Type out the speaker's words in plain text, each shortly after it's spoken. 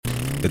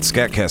It's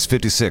SKATCAST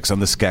 56 on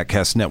the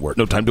SKATCAST network.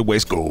 No time to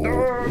waste. Go.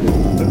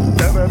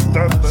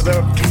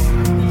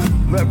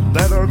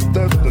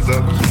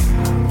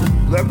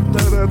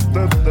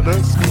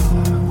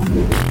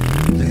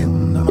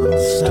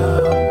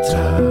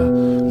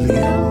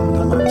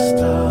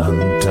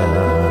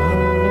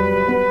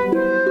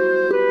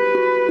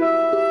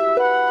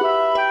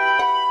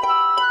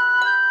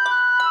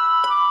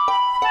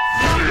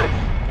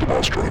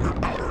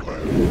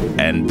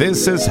 And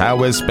this is how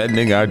we're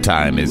spending our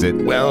time, is it?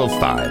 Well,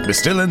 fine. We're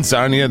still in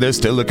Sarnia, they're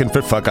still looking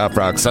for fuck-off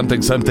rock,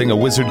 something, a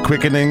wizard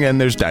quickening, and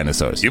there's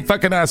dinosaurs. You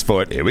fucking asked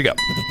for it. Here we go.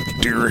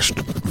 Dearest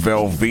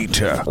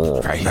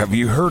Velveeta, have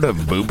you heard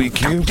of Booby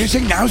Cube? Do you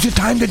think now's the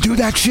time to do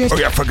that shit? Oh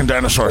yeah, fucking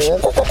dinosaurs. Why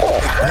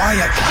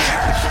I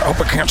can't? I hope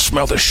I can't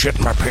smell this shit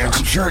in my pants.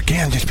 I'm sure it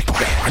can, just be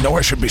quiet. I know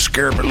I should be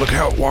scared, but look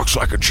how it walks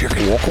like a chicken.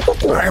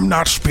 I am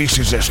not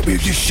species-ist. You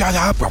just shut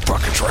up. Oh,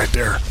 fuck, it's right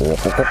there.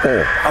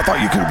 I thought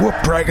you could whoop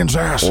dragon's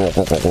ass.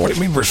 What do you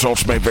mean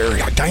results may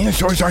vary?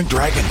 Dinosaurs aren't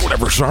dragons.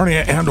 Whatever,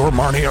 Sarnia and or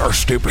Marnia are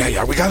stupid.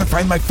 Yeah, we gotta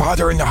find my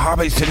father and the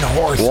hobbits and the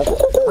horse.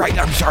 Right,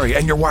 I'm sorry,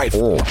 and your wife.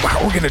 How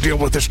are we gonna deal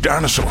with this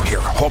dinosaur?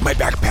 Here, hold my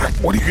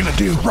backpack. What are you gonna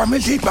do?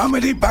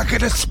 Rummity-bummity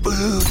bucket of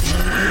spooge.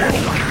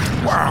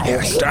 Wow.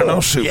 Yes.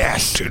 Dino soup.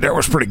 Yes. Dude, that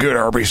was pretty good,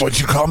 Arby's. What'd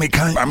you call me,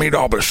 cunt? I mean,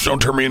 Albus,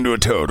 don't turn me into a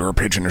toad or a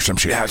pigeon or some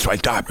shit. That's what I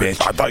thought,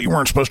 bitch. I thought you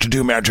weren't supposed to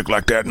do magic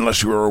like that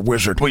unless you were a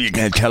wizard. What, you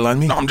gonna tell on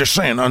me? No, I'm just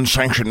saying,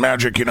 unsanctioned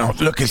magic, you know.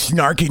 Look, it's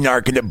Snarky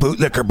Nark and the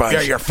bootlicker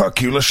bunch. Yeah,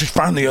 fuck you. Let's just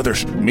find the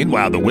others.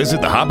 Meanwhile, the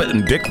wizard, the hobbit,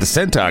 and Dick the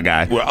centaur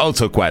guy were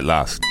also quite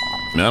lost.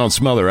 I don't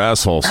smell their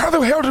assholes. How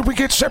the hell did we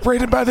get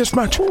separated by this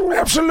much?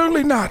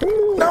 Absolutely not.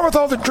 Not with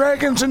all the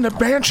dragons and the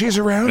banshees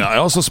around. Now, I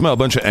also smell a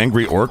bunch of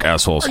angry orc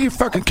assholes. Are you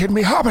fucking kidding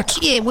me? Hobbits!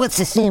 Yeah, what's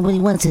this? Yeah, what he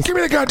wants is... Give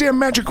me the goddamn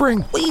magic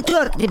ring. What are you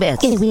talking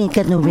about? Yeah, we ain't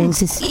got no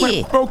rings.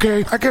 Yeah.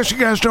 Okay, I guess you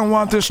guys don't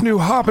want this new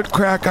hobbit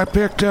crack I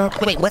picked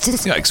up. Wait, what's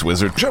this? Yikes,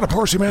 wizard. Shut up,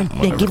 horsey man.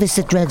 Yeah, give us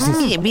the drugs.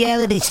 Yeah,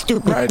 reality's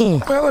stupid. Right. Yeah.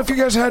 Well, if you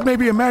guys had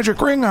maybe a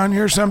magic ring on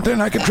you or something,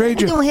 I could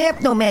trade We you. don't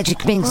have no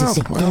magic rings.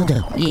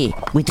 Dildo.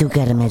 Yeah, we do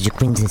got a magic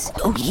rings.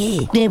 Oh,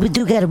 yeah. Yeah, we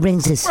do got a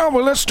rings. Oh,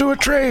 well, let's do a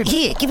trade.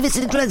 Yeah, give us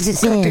the drugs.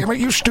 God damn it,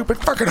 you stupid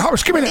fucking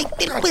hobbits. Give me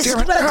that. Where's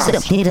the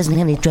drugs? He doesn't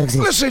have any drugs.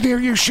 Listen here,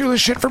 you shoeless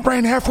shit for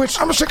brain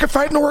halfwits. I'm sick of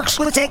fighting orcs.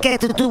 What's that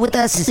got to do with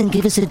us? And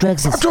give us the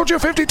drugs. I've told you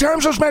 50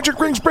 times those magic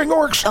rings bring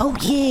orcs. Oh,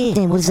 yeah.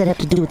 Then what does that have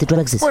to do with the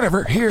drugs?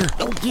 Whatever, here.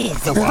 Oh,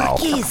 yes. Wow.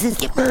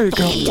 There you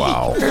go.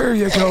 Wow. There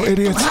you go,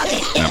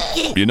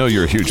 idiots. You know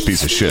you're a huge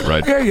piece of shit,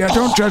 right? Yeah,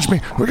 don't judge me.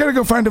 We gotta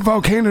go find a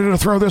volcano to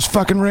throw this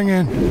fucking ring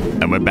in.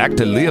 And we're back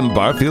to Liam,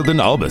 Barfield,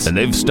 and Albus, and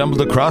they've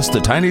stumbled across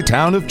the tiny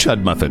town of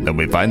Chudmuffin, and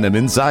we find them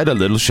inside a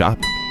little shop.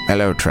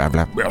 Hello,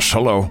 traveler. Yes,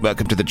 hello.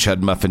 Welcome to the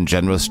Chudmuffin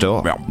General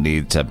Store. Well,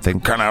 need something?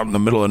 Kind of out in the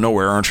middle of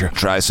nowhere, aren't you?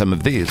 Try some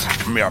of these.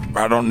 Yeah,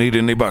 I don't need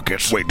any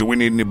buckets. Wait, do we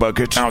need any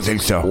buckets? I don't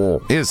think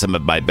so. Here's some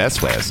of my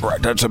best wares.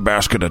 Right, that's a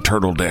basket of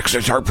turtle dicks.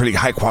 Those are pretty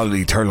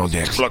high-quality turtle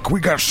dicks. Look,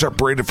 we got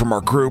separated from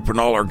our group and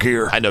all our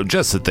gear. I know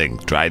just the thing.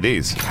 Try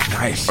these.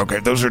 Nice. Okay,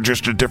 those are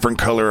just a different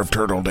color of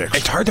turtle dicks.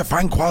 It's hard to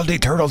find quality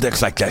turtle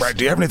dicks like this. Right,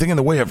 do you have anything in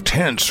the way of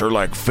tents or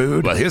like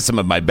food? Well, here's some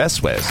of my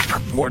best wares.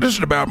 What is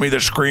it about me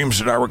that screams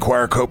that I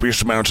require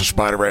copious amounts of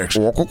spider eggs?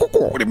 What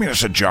do you mean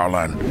it's a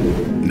jawline?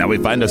 Now we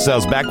find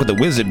ourselves back with the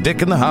wizard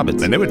Dick and the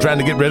hobbits, and they were trying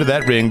to get rid of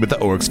that ring, but the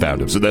orcs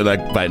found him, so they're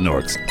like fighting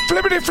orcs.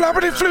 Flippity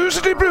floppity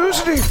floozity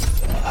bloozity.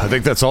 I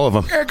think that's all of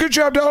them. Yeah, good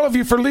job to all of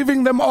you for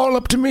leaving them all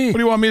up to me. What do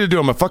you want me to do?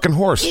 I'm a fucking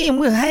horse. Yeah,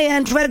 we're high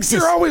on drugs.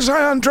 You're always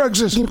high on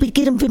drugs. Yeah, we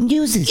get them from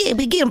users. Yeah,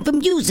 we get them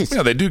from users.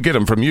 Yeah, they do get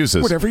them from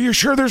uses. Whatever, you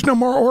sure there's no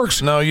more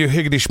orcs? No, you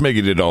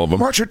higgity-schmiggity did all of them.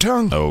 Watch your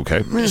tongue.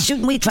 Okay.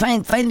 Shouldn't we try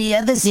and find the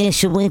others? Yeah,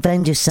 should we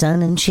find your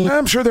son and shit?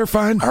 I'm sure they're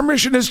fine. Our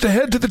mission is to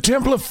head to the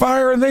Temple of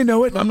Fire, and they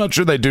know it. I'm not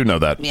sure they do know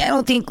that. Yeah, I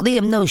don't think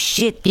Liam knows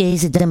shit. Yeah,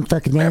 he's a dumb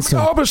fucking asshole.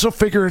 Albus will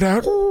figure it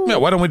out. Yeah,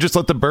 why don't we just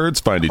let the birds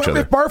find each Well,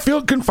 other? if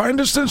Barfield can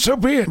find us, then so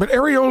be it. But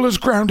Areola's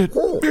grounded.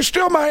 You're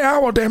still my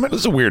owl, damn it.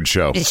 This is a weird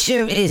show. It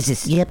sure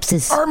is. Yep,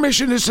 sis. Our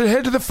mission is to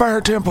head to the Fire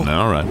Temple.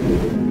 All right.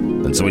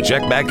 And so we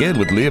check back in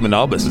with Liam and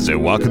Albus as they're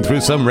walking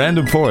through some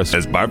random forest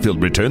as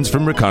Barfield returns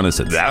from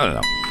reconnaissance. I don't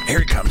know. Here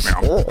he comes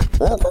now.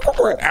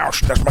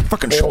 Ouch, that's my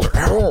fucking shoulder.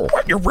 Ow.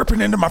 What? You're ripping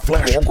into my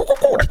flesh.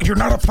 You're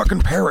not a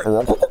fucking parrot.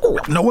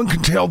 No one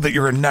can tell that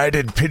you're a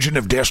knighted pigeon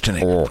of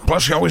destiny.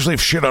 Plus, you always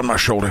leave shit on my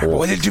shoulder.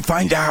 What did you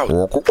find out?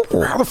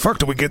 How the fuck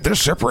did we get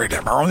this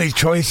separated? Our only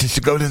choice is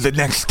to go to the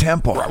next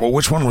temple. Right, well,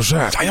 which one was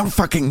that? I don't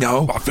fucking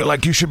know. I feel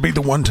like you should be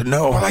the one to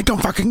know. Well, I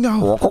don't fucking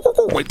know.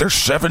 Wait, there's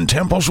 7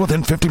 temples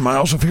within 50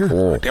 miles of here?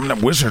 Damn,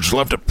 them wizards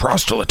love to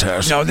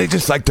proselytize. No, they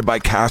just like to buy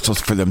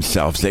castles for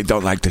themselves. They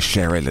don't like to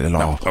share it at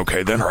all.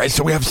 Okay, then. All right,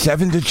 so we have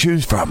 7 to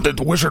choose from. Did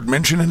the wizard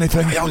mention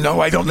anything? I don't know.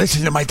 I don't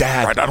listen to my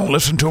dad. Right, I don't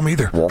listen to him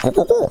either.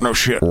 No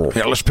shit.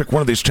 Yeah, let's pick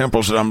one of these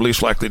temples that I'm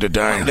least likely to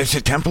die in. There's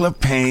the Temple of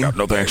Pain.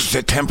 No thanks.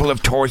 The Temple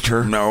of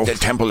Torture. No. The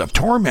Temple of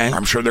Torment.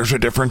 I'm sure there's a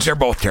difference. They're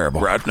both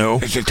terrible. Right, no.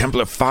 There's the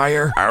Temple of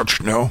Fire.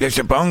 Ouch, no. There's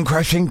the Bone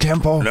Crushing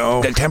Temple.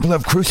 No. The Temple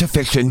of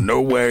Crucifixion.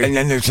 No way. And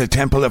then there's the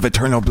Temple of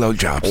Eternal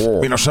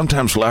Blowjobs. You know,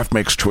 sometimes life life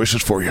makes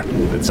choices for you.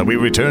 And so we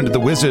return to the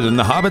wizard and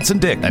the hobbits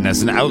and Dick. And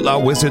as an outlaw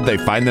wizard, they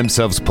find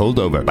themselves pulled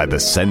over by the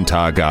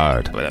Centaur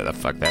Guard. Whatever the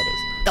fuck that is.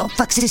 Oh,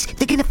 fuck this.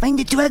 They're gonna find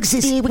the drugs.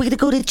 Sis. Yeah, we're gonna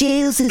go to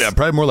jail. Sis. Yeah,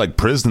 probably more like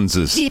prisons.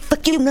 Yeah,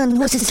 fuck you, none.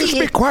 What's it Just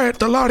be quiet,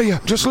 the lot of you.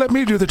 Just let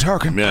me do the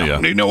talking.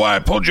 Yeah. Do you know why I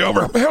pulled you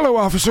over? Hello,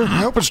 officer. I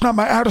hope it's not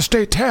my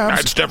out-of-state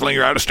tabs. It's definitely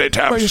your out-of-state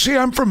tabs. Well, you see,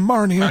 I'm from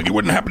Marnia. You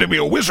wouldn't happen to be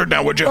a wizard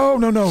now, would you? Oh,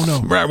 no.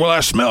 Right, well, I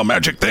smell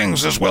magic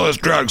things as well as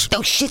drugs.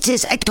 Oh, shit,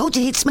 sis. I told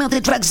you he'd smell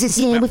the drugs. Sis.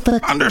 Yeah, we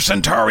fuck. Under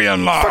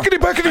Centaurian law.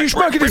 Fuckity-buckity,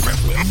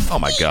 schmuckity. Oh,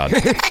 my God.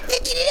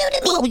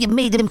 Oh, you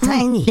made him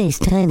tiny. He's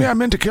tiny. Yeah, I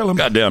meant to kill him.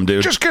 Goddamn,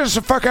 dude. Just get us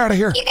the fuck out of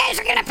here. You guys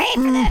are gonna pay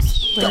for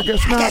this. I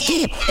guess not.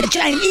 Goddamn, a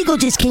giant eagle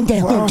just came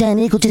down. Wow. A giant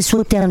eagle just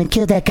swooped down and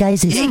killed that guy.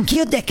 Sis. Yeah,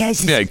 killed that guy.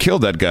 Sis. Yeah, he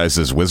killed that guy,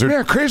 says wizard.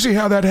 Yeah, crazy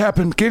how that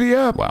happened. Giddy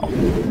up. Wow.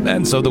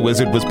 And so the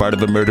wizard was part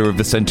of the murder of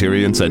the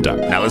Centurion Centaur.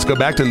 Now let's go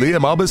back to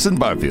Liam, Albus, and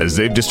Barfield, as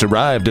they've just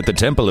arrived at the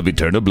Temple of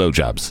Eternal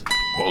Blowjobs.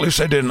 Well, at least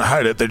they didn't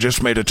hide it. They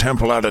just made a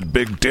temple out of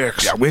big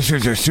dicks. Yeah,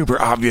 wizards are super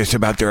obvious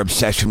about their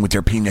obsession with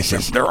their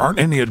penises. There aren't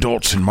any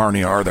adults in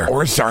Marnia, are there?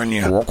 Or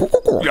Sarnia.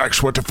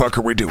 Yikes, what the fuck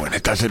are we doing?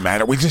 It doesn't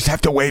matter. We just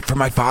have to wait for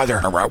my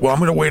father. All right, well, I'm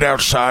going to wait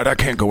outside. I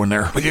can't go in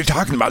there. What are you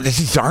talking about? This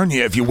is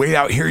Sarnia. If you wait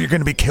out here, you're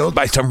going to be killed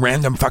by some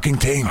random fucking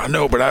thing. I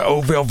know, but I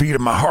owe Velveeta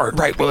my heart.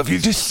 Right, well, if you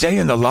just stay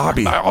in the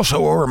lobby, I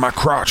also owe her my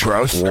crotch,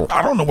 Rose.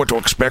 I don't know what to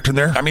expect in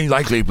there. I mean,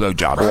 likely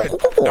blowjob, right?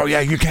 Oh, yeah,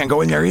 you can't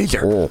go in there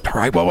either. All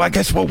right, well, I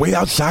guess we'll wait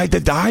outside to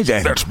die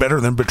then. That's better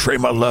than betray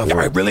my love.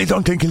 I really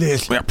don't think it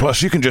is. Yeah,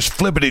 plus, you can just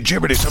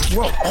flippity-jibbity some...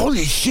 Whoa,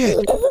 holy shit.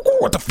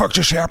 What the fuck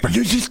just happened?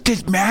 You just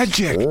did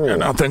magic.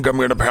 And I think I'm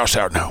going to pass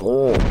out now.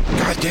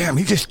 God damn,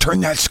 he just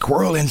turned that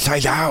squirrel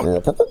inside out.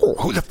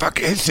 Who the fuck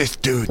is this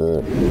dude?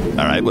 All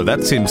right, well,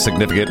 that seems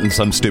significant in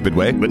some stupid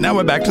way. But now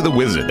we're back to the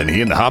wizard, and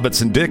he and the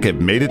hobbits and Dick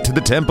have made it to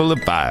the Temple of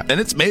Fire. And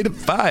it's made of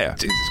fire.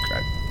 Jesus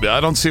Christ. I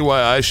don't see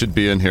why I should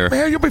be in here.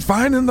 Man, you'll be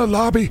fine in the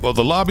lobby. Well,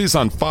 the lobby's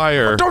on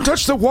fire. Don't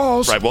touch the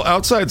walls. Right, well,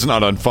 outside's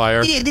not on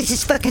fire. Yeah, this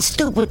is fucking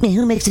stupid, man.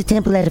 Who makes a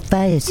temple out of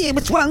fires? Yeah,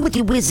 what's wrong with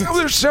you wizards? Well,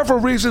 there's several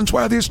reasons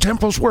why these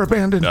temples were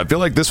abandoned. I feel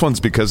like this one's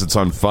because it's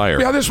on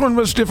fire. Yeah, this one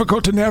was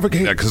difficult to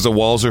navigate. Yeah, because the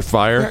walls are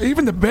fire. Yeah,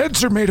 even the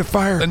beds are made of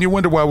fire. And you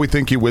wonder why we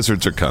think you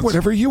wizards are cunts.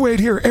 Whatever, you wait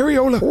here.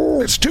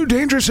 Areola, it's too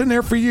dangerous in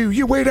there for you.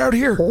 You wait out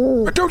here.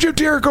 Don't you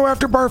dare go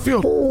after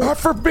Barfield. I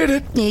forbid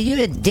it. Yeah,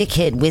 you're a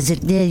dickhead,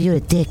 wizard. Yeah, you're a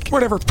dick.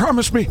 Whatever,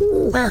 promise me.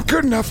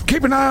 Good enough.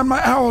 Keep an eye on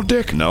my owl,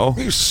 Dick. No.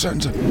 These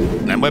sons of...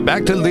 And we're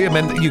back to Liam,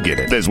 and you get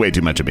it. There's way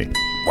too much of me.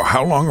 Well,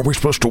 how long are we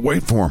supposed to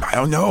wait for them? I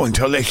don't know,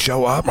 until they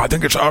show up. I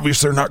think it's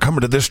obvious they're not coming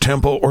to this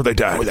temple or they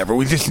die. Whatever,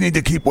 we just need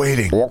to keep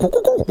waiting.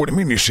 What do you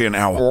mean you see an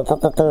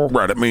owl?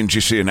 Right, it means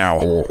you see an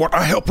owl. What,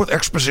 I help with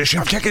exposition?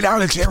 Now, check it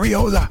out, it's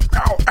Areola.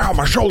 Ow,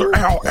 my shoulder,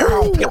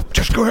 ow.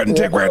 Just go ahead and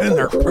dig right in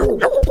there.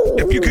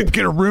 If you could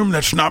get a room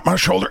that's not my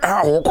shoulder,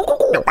 ow.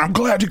 I'm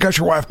glad you got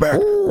your wife back.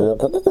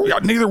 Yeah,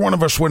 neither one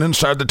of us went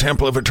inside the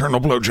Temple of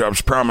Eternal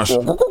Blowjobs, promise.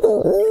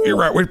 You're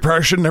right, we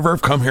probably should never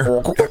have come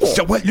here.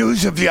 So what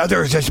news of the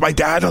others? Is my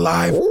dad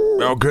alive?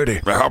 Oh, goody.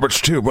 The hobbits,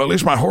 too. Well, at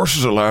least my horse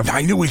is alive.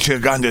 I knew we should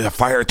have gone to the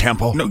fire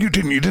temple. No, you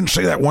didn't. You didn't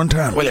say that one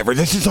time. Whatever.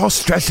 This is all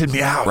stressing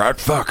me out. Right,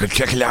 fuck.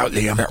 Check it out,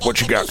 Liam. What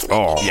you got?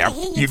 Oh, yeah.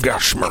 You got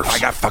Smurfs. I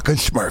got fucking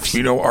Smurfs.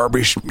 You know,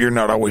 Arby's, you're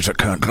not always a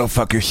cunt. Go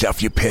fuck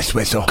yourself, you piss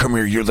whistle. Come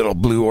here, you little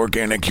blue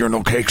organic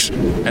urinal cakes.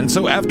 And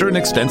so after an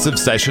extensive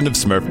session of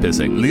Smurf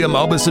pissing, Liam,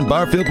 Albus, and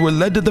Barfield were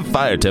led to the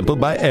fire temple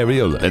by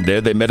Areola. And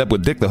there they met up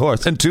with Dick the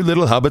horse and two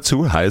little hobbits who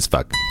were high as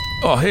fuck.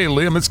 Oh, hey,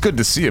 Liam, it's good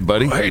to see you,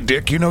 buddy. Hey,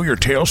 Dick, you know your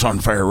tail's on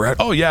fire, right?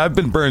 Oh, yeah, I've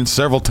been burned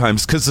several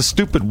times because the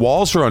stupid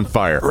walls are on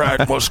fire.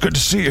 Right, well, it's good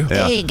to see you.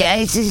 Yeah. Hey,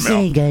 guys. We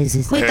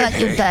thought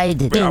you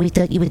died. Yeah, we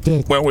thought you were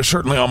dead. Well, we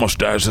certainly almost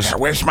died.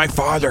 Where's my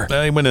father?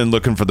 He went in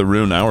looking for the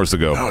rune hours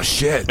ago. Oh,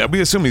 shit. Yeah, we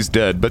assume he's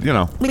dead, but, you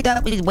know. We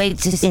thought we'd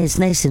wait. It's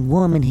nice and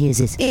warm in here.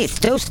 It's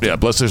toasty. Yeah,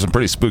 plus there's some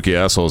pretty spooky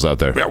assholes out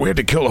there. Yeah, we had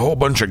to kill a whole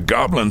bunch of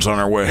goblins on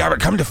our way. Yeah, but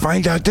come to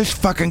find out, this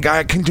fucking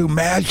guy can do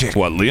magic.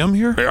 What, Liam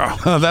here? Yeah.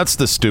 That's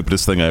the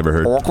stupidest thing I ever heard.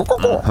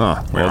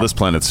 Huh. Well, this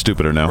planet's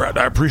stupider now. Right,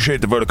 I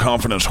appreciate the vote of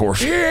confidence, horse.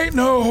 He ain't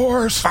no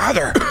horse.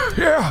 Father.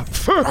 Yeah.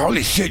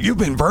 Holy shit, you've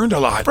been burned a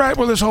lot. Right,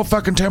 well, this whole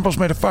fucking temple's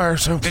made of fire,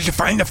 so... Did you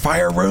find the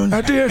fire rune?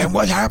 I did. And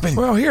what happened?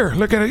 Well, here,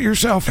 look at it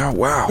yourself. Oh,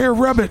 wow. Here,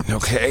 rub it.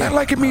 Okay. I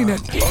like it, mean it.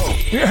 Oh.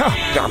 Yeah.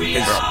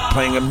 It's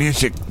playing a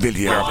music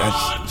video.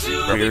 That's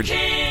weird.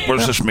 What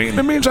does this mean?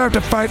 It means I have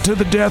to fight to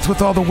the death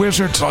with all the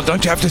wizards. Well,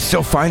 don't you have to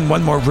still find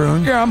one more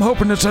rune? Yeah, I'm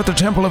hoping it's at the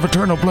Temple of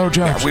Eternal Blowjobs.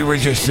 Yeah, we were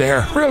just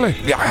there. Really?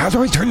 Yeah, how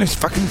do I turn this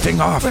fucking thing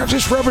off? Well,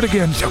 just rub it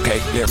again. Okay,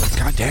 there.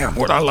 Goddamn.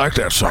 What, I like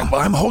that song.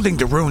 Well, I'm holding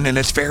the rune and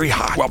it's very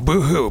hot. Well,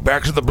 boo-hoo.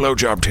 Back to the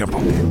blowjob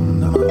temple.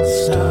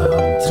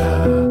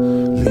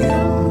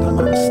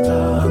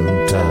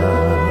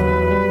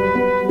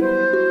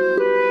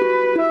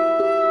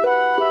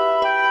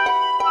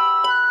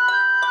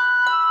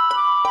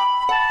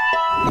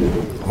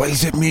 What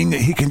does it mean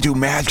that he can do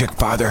magic,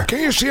 Father.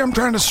 Can't you see I'm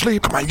trying to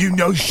sleep? Come on, you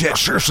know shit.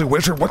 Seriously,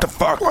 Wizard, what the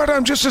fuck? What,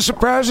 I'm just as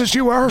surprised as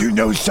you are. You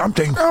know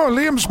something. Oh,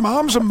 Liam's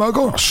mom's a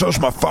muggle. So's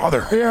my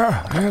father.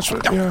 Yeah, that's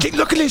what, yeah.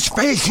 Look at his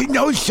face. He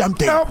knows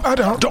something. No, I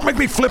don't. Don't make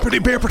me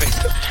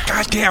flippity-bippity.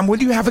 Goddamn, what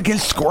do you have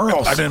against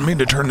squirrels? I didn't mean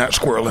to turn that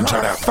squirrel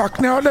inside out. Fuck,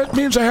 now that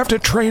means I have to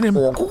train him.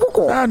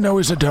 I know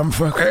he's a dumb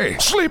fuck. Hey,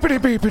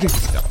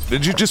 sleepity-beepity.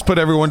 Did you just put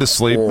everyone to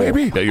sleep?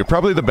 Maybe. Yeah, you're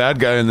probably the bad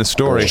guy in this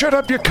story. Shut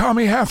up, you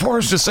commie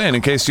half-horse. Just saying,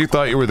 in case you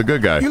thought you were the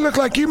good guy. You look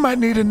like you might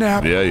need a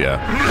nap. Yeah.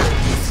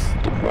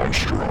 The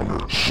monster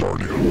hunter,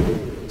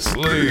 Sarnia.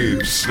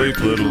 Sleep, sleep,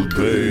 little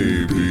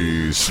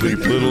baby. Sleep,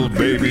 little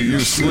baby, you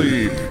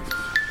sleep.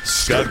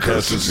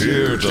 SKATCAST is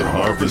here to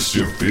harvest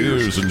your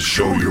fears and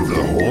show you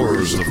the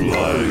horrors of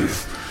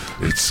life.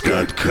 It's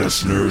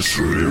SKATCAST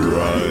Nursery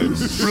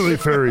Rhymes. Really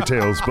fairy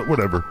tales, but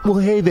whatever. Well,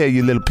 hey there,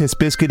 you little piss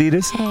biscuit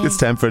eaters. It's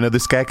time for another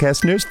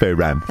SKATCAST Nursery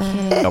Rhyme.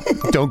 Oh,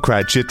 don't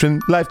cry,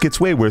 children. Life gets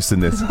way worse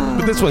than this.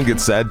 But this one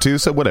gets sad too,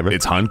 so whatever.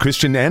 It's Hans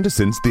Christian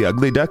Andersen's The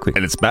Ugly Duckling,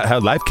 and it's about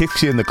how life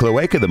kicks you in the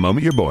cloaca the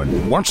moment you're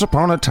born. Once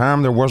upon a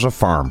time, there was a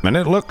farm, and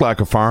it looked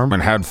like a farm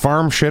and had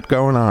farm shit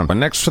going on. But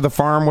next to the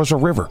farm was a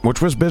river,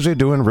 which was busy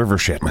doing river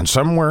shit. And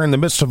somewhere in the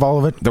midst of all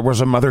of it, there was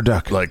a mother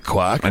duck. Like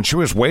Quack? And she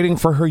was waiting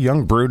for her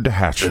young brood to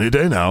hatch. Any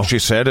day now. She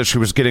said as she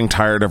was getting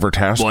tired of her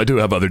task. Well, I do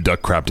have other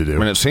duck crap to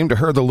do. And it seemed to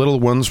her the little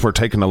ones were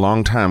taking a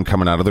long time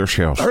coming out of their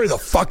shells. Hurry the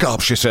fuck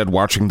up, She said,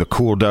 watching the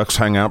cool ducks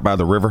hang out by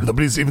the river.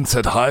 Nobody's even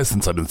said hi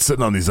since I've been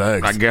sitting on these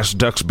eggs. I guess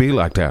ducks be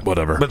like that.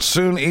 Whatever. But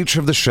soon each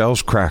of the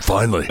shells cracked.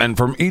 Finally. And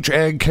from each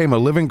egg came a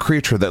living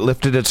creature that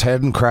lifted its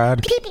head and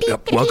cried.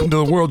 Yep. Welcome to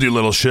the world, you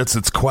little shits.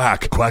 It's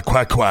Quack. Quack,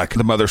 quack, quack.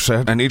 The mother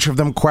said, and each of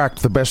them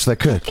quacked the best they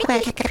could.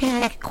 Quack,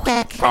 quack,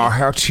 quack. Oh,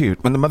 how cute.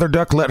 And the mother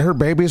duck let her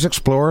babies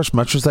explore as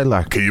much as they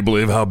liked. Can you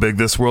believe how big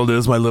this world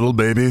is, my little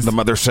babies? The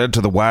mother said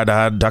to the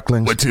wide-eyed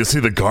ducklings. Wait till you see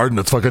the garden.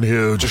 It's fucking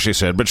huge. She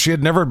said, but she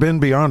had never been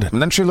beyond it.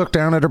 And then she looked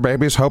down at her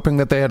babies, hoping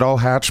that they had all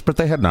hatched, but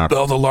they had not.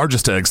 Oh, the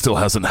largest egg still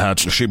hasn't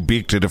hatched. She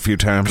beaked it a few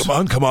times.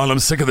 Come on, I'm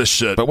sick of this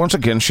shit. But once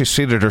again, she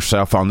seated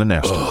herself on the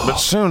nest. Ugh. But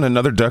soon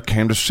another duck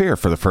came to see her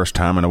for the first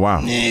time in a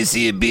while. I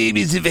see your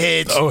babies have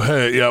hatched. Oh,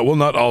 hey, yeah, well,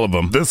 not all of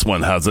them. This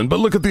one hasn't, but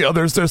look at the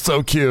others. They're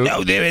so cute.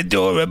 Oh, they're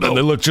adorable. And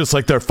they look just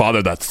like their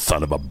father, that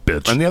son of a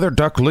bitch. And the other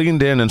duck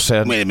leaned in and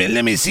said, Wait a minute,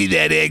 let me see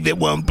that egg that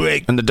won't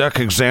break. and the duck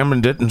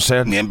examined it and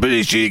said, I'm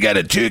pretty sure you got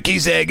a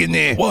turkey's egg in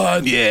there.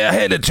 What? Yeah, I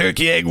had a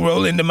turkey egg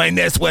roll into my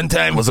nest one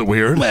time. Was it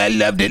weird? Well, I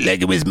loved it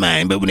like it was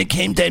mine, but when it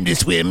came time to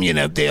swim,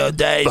 they all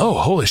died. Oh,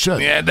 holy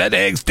shit. Yeah, that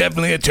egg's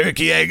definitely a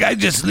turkey egg. I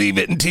just leave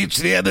it and teach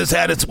the others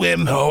how to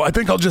swim. No, I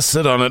think I'll just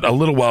sit on it a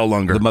little while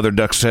longer. the mother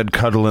duck said,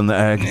 cuddling the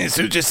egg.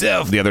 Suit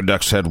yourself. The other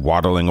duck said,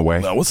 waddling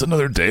away. Now, what's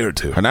another day or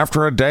two? And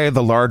after a day,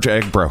 the large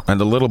egg broke, and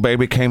the little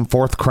baby came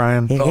forth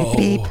crying.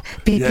 Oh,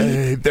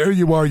 yay, there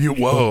you are, you,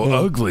 whoa,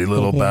 ugly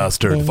little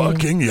bastard.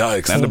 Fucking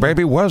yikes. And the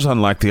baby was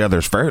unlike the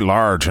others, very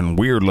large and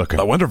weird looking.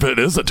 I wonder if it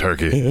is a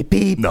turkey.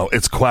 Beep. No,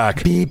 it's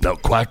Quack. Beep. No,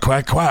 quack,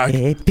 quack, quack.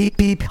 Beep,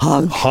 beep.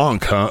 Honk.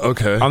 Honk, huh?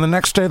 Okay. On the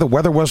next day, the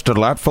weather was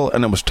delightful,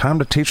 and it was time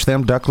to teach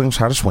them ducklings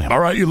how to swim. All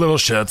right, you little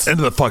shits,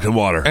 into the fucking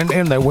water. And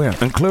in they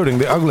went, including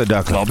the ugly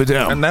duckling. I'll be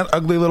down. And that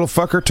ugly little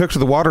fucker took to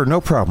the water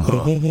no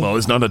problem. Well,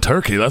 he's not a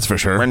turkey, that's for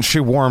sure. And she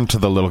warmed to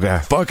the little guy.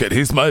 Fuck it,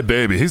 he's my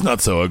baby. He's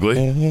not so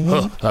ugly.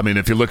 Huh. I mean,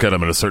 if you look at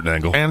him at a certain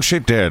angle. And she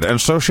did, and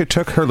so she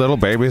took her little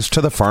babies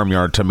to the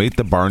farmyard to meet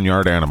the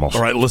barnyard animals.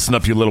 All right, listen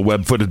up, you little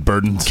web-footed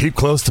burdens. Keep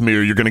close to me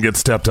or you're going to get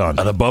stepped on.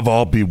 And above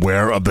all,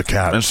 beware of the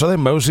cat. And so they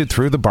moseyed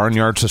through the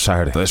barnyard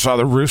society. They saw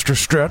the rooster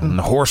strutting,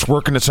 the horse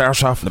working its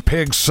ass off, and the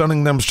pigs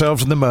sunning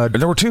themselves in the mud.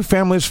 And there were two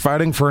families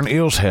fighting for an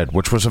eel's head,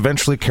 which was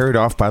eventually carried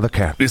off by the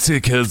cat. You see,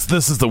 kids,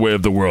 this is the way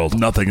of the world.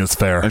 Nothing is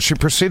fair. And she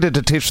proceeded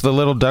to teach the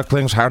little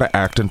ducklings how to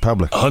act in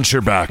public. Hunch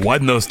your back,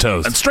 widen those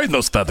toes, and straighten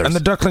those feathers. And the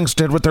ducklings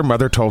did what their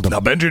mother told them. Now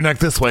bend your neck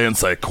this way and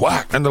say,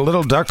 quack. And the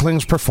little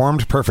ducklings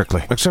performed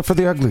perfectly, except for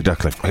the ugly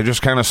duckling. He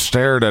just kind of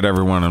stared at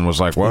everyone and was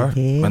like, what?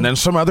 And then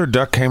some other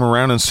duck came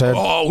around and said,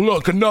 Oh,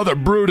 look, another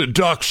brood of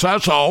ducks.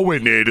 That's all we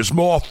need is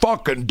more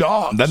fucking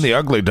dogs. Then the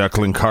ugly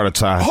duckling caught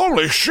its eye.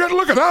 Holy shit,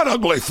 look at that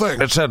ugly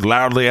thing. It said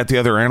loudly at the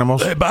other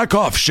animals, Hey, back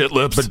off, shit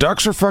lips. but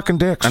ducks are fucking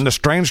dicks. And the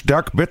strange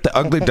duck bit the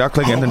ugly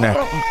duckling in the neck.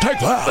 Take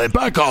that. Hey,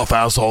 back off,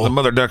 asshole. The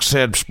mother duck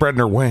said, spreading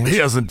her wings. He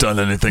hasn't done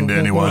anything to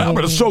anyone.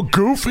 But it's so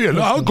goofy and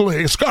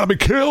ugly. It's got to be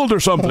killed or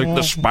something.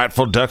 The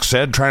spiteful duck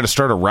said, trying to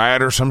start a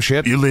riot or some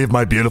shit. You leave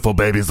my beautiful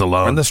babies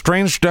alone. And the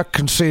strange duck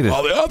conceded.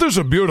 Oh, the others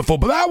are beautiful,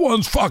 but that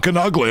one's fucking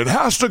ugly. It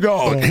has to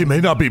go. He may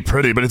not be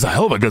pretty, but he's a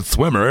hell of a good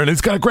swimmer, and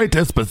he's got a great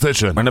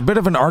disposition. And a bit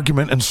of an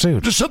argument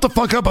ensued. Just shut the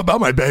fuck up about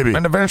my baby.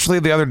 And eventually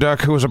the other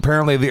duck, who was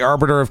apparently the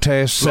arbiter of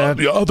taste, said,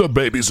 The other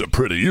babies are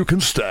pretty. You can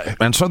stay.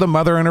 and so the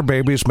mother and her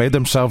babies made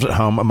themselves at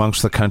home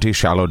amongst the cunty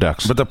shallow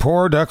ducks. But the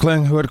poor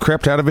duckling who had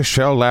crept out of his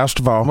shell last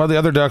of all, well, the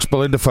other ducks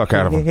bullied the fuck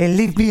out of him.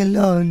 Leave me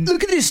alone.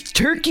 Look at this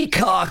turkey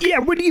cock. Yeah,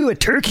 what are you, a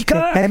turkey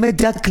cock? I'm a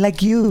duck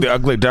like you. The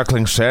ugly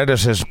duckling said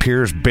as his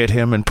peers bit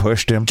him and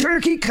pushed him.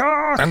 Turkey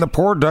cock. And the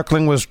poor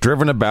duckling was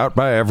driven about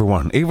by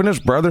everyone. Even his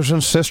brothers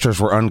and sisters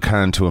were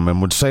unkind to him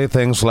and would say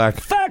things like,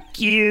 Fuck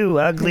you,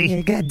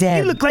 ugly. Goddamn.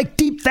 You look like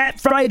deep fat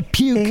fried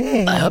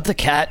puke. I hope the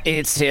cat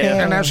eats you.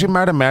 And as you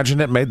might imagine,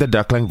 it made the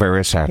duckling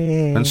very sad.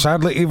 And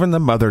sadly, even the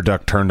mother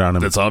duck turned on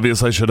him. It's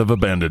obvious I should have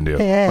abandoned you.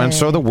 And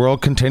so the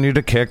world continued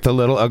to kick the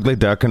little ugly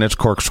duck in its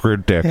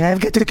corkscrewed dick. I've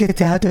got to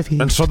get out of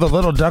here. And so the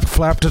little duck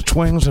flapped its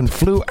wings and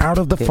flew out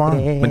of the farm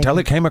until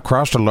he came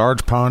across a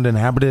large pond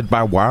inhabited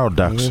by wild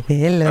ducks.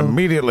 Hello.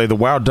 Immediately, the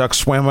wild duck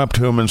swam up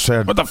to him and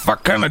said, What the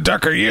fuck kind of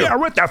duck are you? Yeah,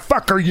 what the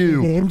fuck are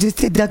you? I'm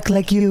just a duck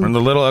like you. and the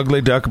little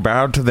ugly duck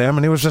bowed to them,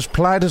 and he was as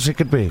polite as he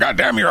could be.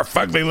 Goddamn, you're a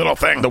fugly little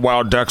thing. The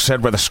wild duck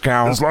said with a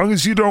scowl. As long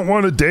as you don't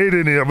want to date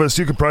any of us,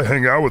 you could probably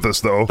hang out with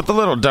us, though. But the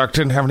little duck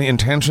didn't have any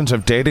intentions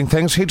of dating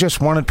things. He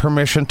just wanted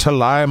permission to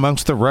lie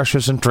amongst the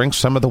rushes and drink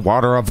some of the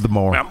water of the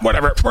moor.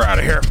 Whatever, we're out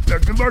of here.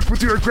 Good luck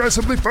with your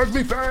aggressively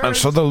fugly face. And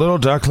so the little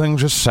duckling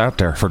just sat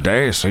there for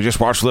days. He just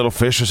watched little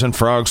fishes and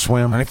frogs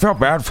swim, and he felt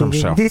bad for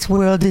himself. This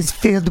world is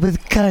filled with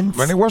cunts.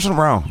 And he wasn't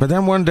wrong. But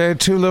then one day,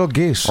 two little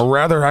geese, or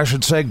rather, I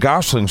should say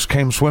goslings,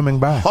 came swimming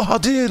by. Oh,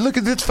 dude, look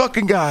at this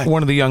fucking guy.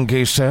 One of the young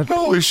geese said,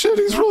 Holy shit,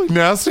 he's really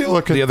nasty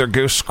looking. The other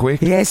goose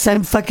squeaked. Yes,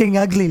 I'm fucking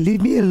ugly.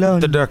 Leave me alone.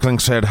 The duckling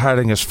said,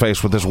 hiding his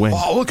face with his wings.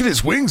 Oh, look at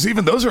his wings.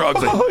 Even those are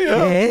ugly. Oh,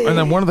 yeah. Hey. And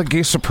then one of the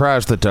geese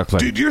surprised the duckling.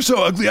 Dude, you're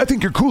so ugly. I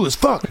think you're cool as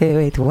fuck. Hey,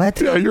 wait, what?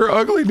 Yeah, your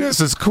ugliness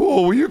is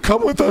cool. Will you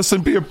come with us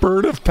and be a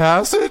bird of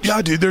passage?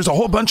 Yeah, dude, there's a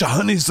whole bunch of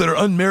honeys that are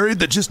unmarried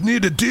that just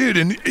need a dude,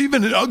 and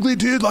even an ugly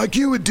dude like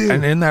you would do.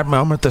 And in that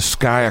moment, the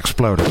sky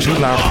exploded. Two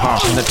loud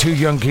pops, and the two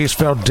young geese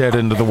fell dead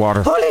into the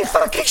water. Holy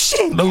fucking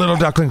shit! The little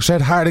duckling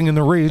said, hiding in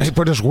the reeds, he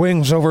put his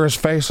wings over his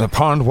face, the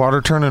pond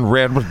water turning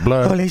red with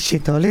blood. Holy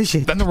shit, holy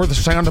shit. Then there were the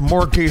sound of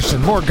more geese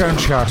and more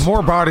gunshots,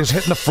 more bodies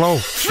hitting the floor.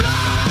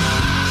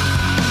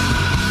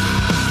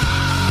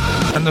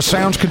 And the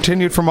sounds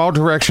continued from all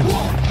directions.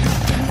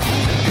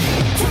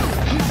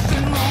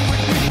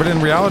 But in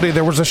reality,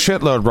 there was a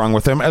shitload wrong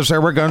with him, as there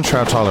were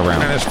gunshots all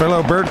around, and his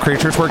fellow bird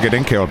creatures were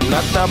getting killed.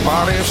 Let the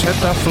bodies hit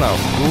the floor.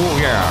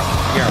 Ooh,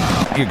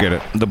 yeah, you get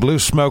it. The blue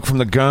smoke from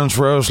the guns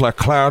rose like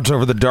clouds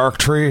over the dark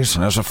trees,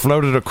 and as it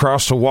floated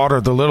across the water,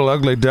 the little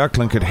ugly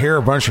duckling could hear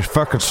a bunch of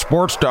fucking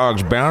sports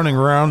dogs bounding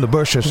around the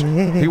bushes.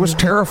 He was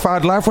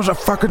terrified. Life was a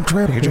fucking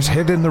trip. He just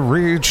hid in the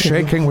reeds,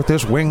 shaking with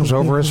his wings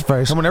over his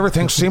face. And when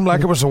everything seemed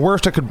like it was the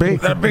worst it could be,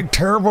 that big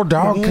terrible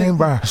dog came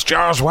by, his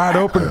jaws wide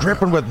open,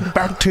 dripping with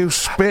back-tooth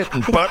spit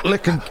and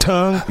butt-licking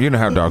tongue. You know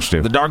how dogs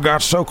do. The dog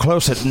got so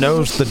close it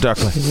nosed the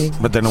duckling,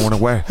 but then it went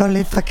away.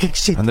 Holy fucking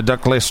shit. And the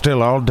duck lay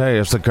still all day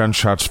as the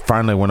gunshots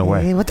finally went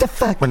away. Hey, what the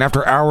fuck? And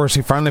after hours,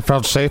 he finally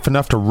felt safe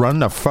enough to run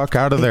the fuck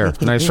out of there.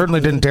 And he certainly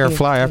didn't dare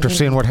fly after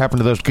seeing what happened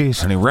to those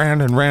geese. And he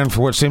ran and ran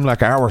for what seemed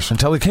like hours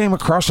until he came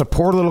across a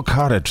poor little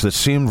cottage that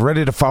seemed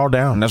ready to fall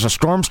down. And as a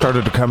storm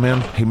started to come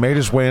in, he made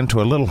his way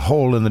into a little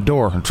hole in the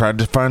door and tried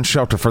to find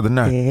shelter for the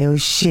night. Oh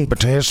shit. But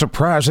to his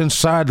surprise,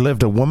 inside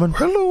lived a woman,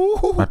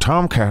 a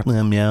tomcat,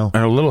 meow,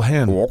 and a little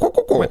hen.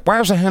 Wait, why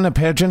is a hen a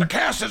pigeon? The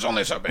cast is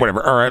only so big.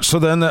 Whatever. All right, so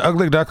then the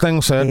ugly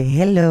duckling said, Hey,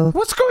 hello.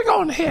 What's going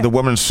on here? the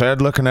woman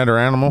said, looking at her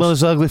animals. Well,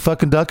 there's an ugly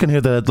fucking duck in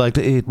here that I'd like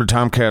to eat. The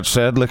tomcat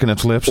said, licking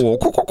its lips.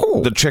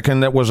 The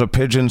chicken that was a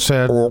pigeon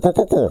said,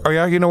 oh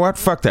yeah, you know what?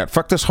 Fuck that.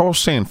 Fuck this whole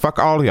scene. Fuck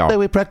all Hey, y'all.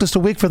 we practiced a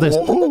week for this.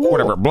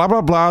 Whatever. Blah,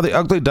 blah, blah. The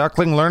ugly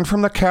duckling learned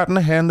from the cat and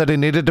the hen that he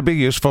needed to be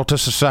useful to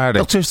society.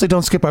 Oh, seriously,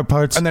 don't skip our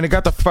parts. And then he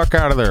got the fuck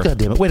out of there. God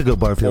damn it. Way to go,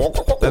 Barfield.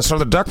 And so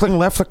the duckling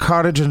left the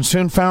cottage and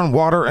soon found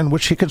water in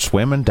which he could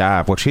swim and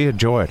dive, which he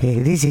enjoyed. Hey,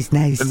 this is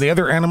nice. And the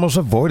other animals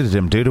avoided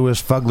him due to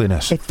his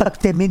fugliness. I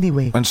fucked them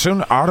anyway. And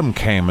soon autumn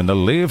came, and the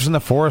leaves in the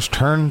forest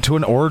turned to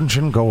an orange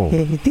and gold.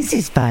 Hey, this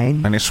is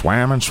fine. And he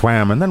swam,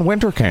 and then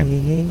winter came.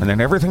 And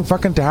then everything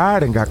fucking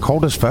died and got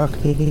cold as fuck.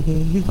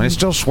 And he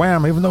still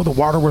swam, even though the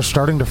water was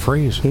starting to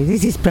freeze. Hey,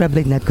 this is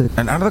probably not good.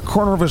 And out of the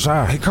corner of his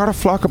eye, he caught a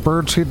flock of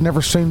birds he'd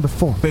never seen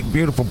before. Big,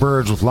 beautiful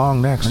birds with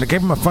long necks. And it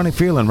gave him a funny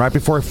feeling right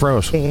before he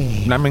froze.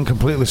 And I mean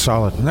completely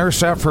solid. And there he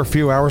sat for a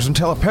few hours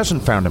until a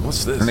peasant found him.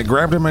 What's this? And he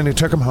grabbed him and he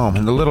took him home.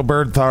 And the little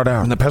bird thawed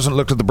out. And the peasant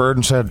looked at the bird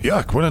and said,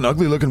 Yuck, what an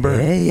ugly looking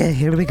bird. Yeah,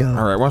 here we go.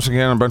 all right, once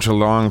again, a bunch of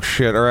long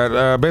shit. All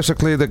right,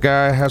 basically the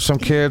guy has some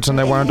kids and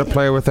they wanted to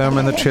play with them,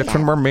 and the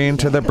children were mean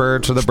to the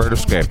bird, so the bird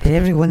escaped.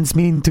 Everyone's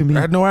mean to me.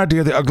 I had no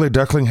idea the ugly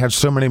duckling had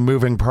so many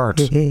moving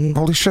parts.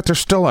 Holy shit, there's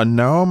still a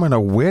gnome and a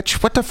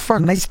witch? What the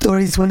fuck? My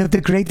story is one of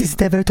the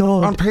greatest ever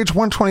told. On page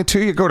 122,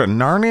 you go to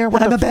Narnia?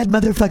 What I'm the a bad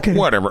motherfucker.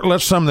 Whatever,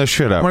 let's sum this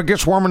shit up. When it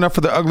gets warm enough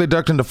for the ugly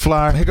duckling to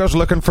fly, he goes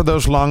looking for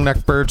those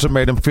long-necked birds that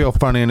made him feel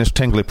funny in his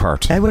tingly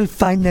parts. I will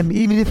find them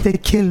even if they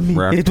kill me.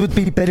 Right. It would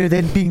be better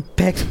than being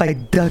pecked by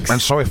ducks.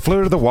 And so he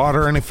flew to the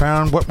water and he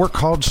found what were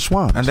called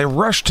swans. And they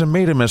rushed to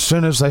meet him as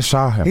soon as they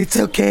saw him. It's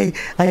okay.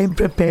 I am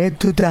prepared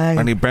to die.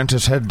 And he bent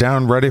his head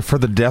down ready for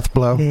the death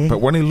blow. But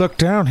when he looked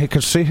down, he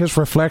could see his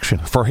reflection,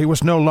 for he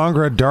was no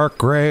longer a dark,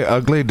 gray,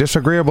 ugly,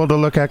 disagreeable to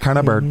look at kind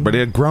of bird, but he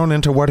had grown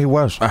into what he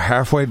was, a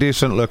halfway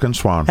decent looking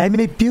swan. I'm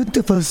a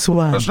beautiful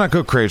swan. Let's not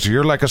go crazy.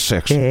 You're like a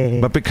 6.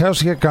 But because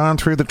he had gone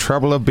through the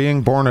trouble of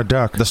being born a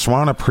duck, the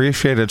swan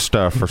appreciated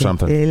stuff or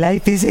something.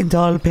 Life isn't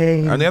all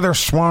pain. And the other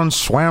swans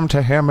swam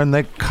to him and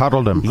they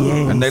cuddled him.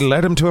 Yes. And they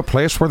led him to a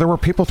place where there were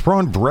people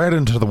throwing bread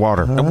into the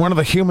water. And one of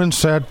the humans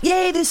said,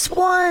 Yay, the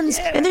swans!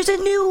 And there's a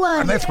new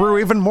one! and they threw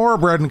even more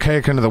bread and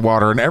cake into the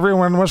water, and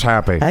everyone was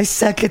happy. I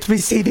suck at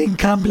receiving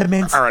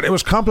compliments. All right, it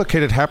was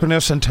complicated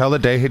happiness until the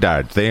day he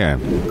died. The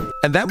end.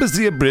 And that was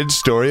the abridged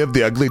story of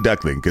the ugly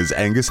duckling, because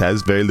Angus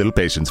has very little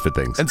patience for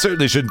things, and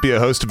certainly shouldn't be a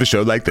host of a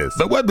show like this.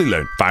 But what we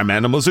learned: farm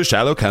animals are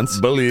shallow cunts,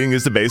 bullying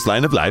is the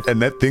baseline of life,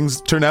 and that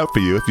things turn out for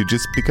you if you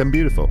just become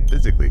beautiful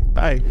physically.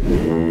 Bye.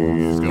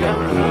 He's going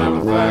to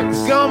Halifax.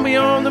 He's gone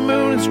beyond the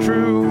moon, it's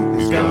true.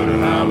 He's going to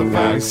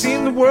Halifax. He's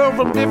seen the world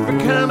from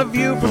different kind of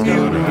view from He's you.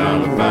 going to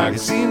Halifax.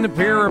 He's seen the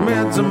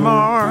pyramids of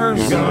Mars.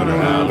 He's going to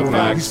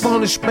Halifax. He's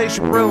flown his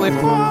spaceship really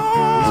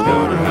far. He's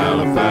going to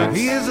Halifax.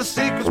 He is a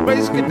secret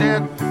space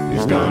cadet.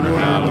 He's going to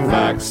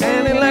Halifax.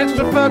 And he likes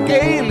to fuck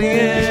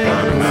aliens. He's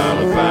going to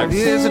Halifax.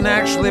 He isn't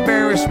actually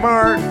very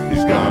smart.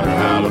 He's going to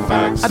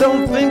Halifax. I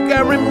don't think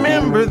I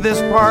remember this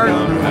part. He's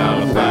going to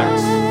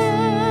Halifax.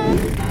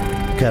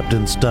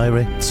 Captain's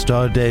diary,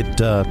 star date,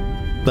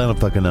 I don't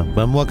fucking know.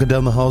 I'm walking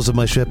down the halls of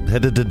my ship,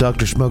 headed to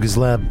Dr. Schmoggy's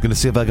lab. Gonna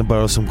see if I can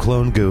borrow some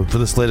clone goo for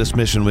this latest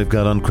mission we've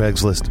got on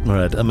Craigslist.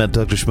 Alright, I'm at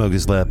Dr.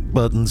 Schmoggy's lab.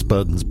 Buttons,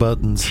 buttons,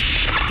 buttons.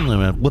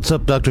 Alright, what's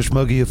up, Dr.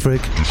 Schmoggy, you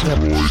freak?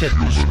 Shit.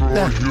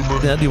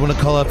 Yeah, do you want to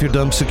call off your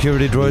dumb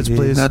security droids,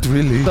 please? Not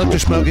really. Dr.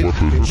 Schmoggy.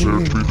 Weapons are to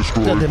be God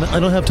destroyed. damn it, I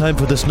don't have time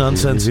for this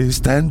nonsense.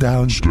 Stand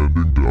down.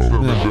 Standing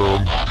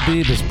down.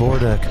 Beavis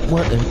Bordak.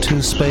 What in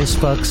two space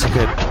fucks?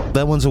 Okay,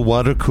 that one's a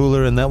water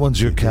cooler and that one's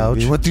your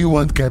couch. What do you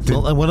want, Captain?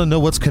 Well, I want to know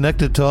what's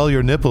connected to all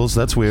your nipples.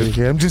 That's weird.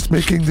 Okay, I'm just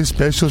making this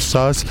special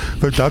sauce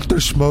for Dr.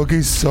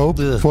 Schmoggy's soap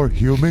Ugh. for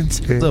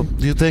humans. So,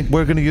 do you think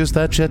we're going to use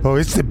that shit? Oh,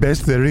 it's the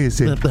best there is.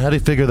 How do you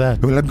figure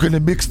that? Well, I'm gonna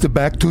mix the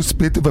back two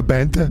spit of a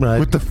banta Right.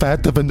 with the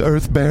fat of an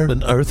earth bear,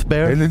 An earth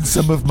bear? and then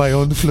some of my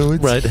own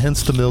fluids. Right,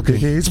 hence the milking.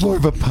 Okay, it's more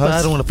of a pus.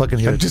 I don't want to fucking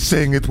hear I'm it. just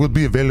saying it will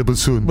be available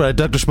soon. Right,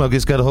 Dr.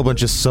 Schmoggy's got a whole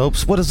bunch of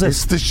soaps. What is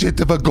It's this? the shit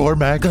of a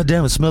gourmet. God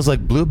damn, it smells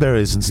like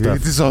blueberries and stuff.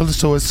 It is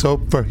also a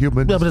soap for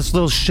humans. Yeah, but it's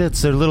little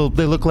shits. They're little,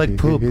 they look like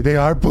poop. They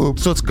are poop.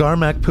 So it's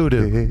Garmac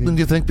poodoo. And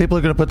you think people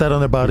are going to put that on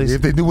their bodies?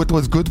 If they knew what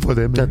was good for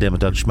them. God damn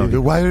it, Dr. Schmoggy.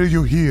 Why are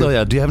you here? Oh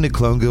yeah, do you have any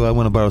clone goo? I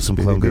want to borrow some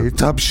clone goo.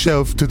 Top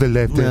shelf to the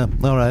left. Yeah,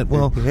 alright,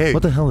 well, Hey.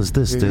 what the hell is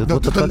this, dude? No,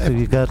 What the to the fuck have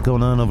left. you got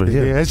going on over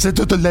here? I said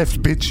to the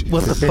left, bitch.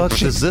 What the fuck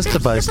does this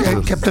device Hey,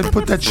 do? Captain,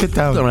 put that shit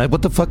down. Alright,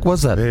 what the fuck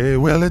was that?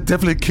 Well, it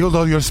definitely killed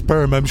all your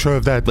sperm, I'm sure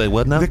of that. Wait,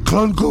 what now? The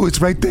clone goo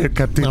is right there,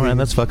 Captain. Alright,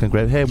 that's fucking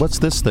great. Hey, what's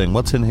this thing?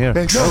 What's in here?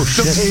 Hey, Oh,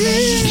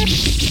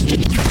 shit.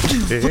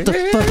 What the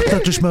fuck,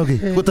 Dr.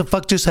 Schmoggy? What the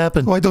fuck just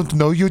happened? Oh, I don't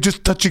know. You're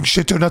just touching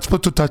shit you're not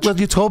supposed to touch. Well,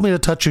 you told me to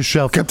touch your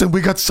shelf. Captain,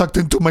 we got sucked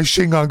into my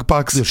shingong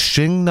box. The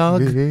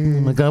shingnog?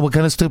 Oh my god, what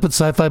kind of stupid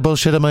sci-fi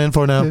bullshit am I in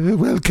for now?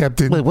 Well,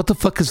 Captain. Wait, what the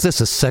fuck is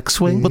this? A sex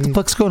swing? What the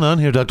fuck's going on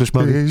here, Dr.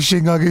 Schmoggy?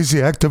 Shingong is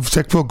the act of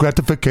sexual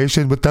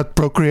gratification without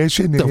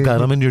procreation. Oh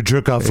god, I'm in your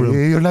jerk-off room.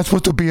 You're not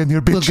supposed to be in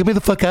here, bitch. Look, get me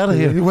the fuck out of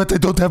here. What? I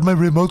don't have my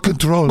remote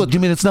control. What, you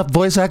mean it's not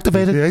voice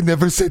activated? I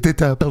never set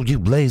it up. Oh, you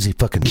lazy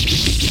fucking...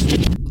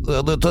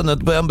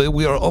 Lieutenant Bambi,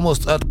 we are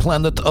almost at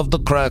Planet of the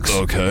Cracks.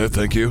 Okay,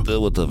 thank you.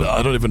 Whatever.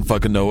 I don't even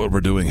fucking know what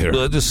we're doing here.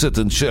 Just sit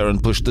and share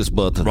and push this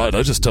button. Right,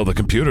 I just tell the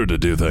computer to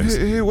do things.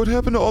 Hey, what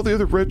happened to all the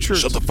other red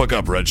shirts? Shut the fuck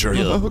up, red shirt.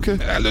 Oh, okay.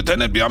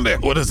 Lieutenant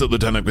Biombe, What is it,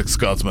 Lieutenant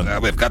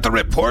McScotsman? we've got a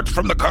report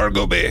from the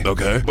cargo bay.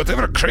 Okay.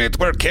 Whatever crate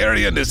we're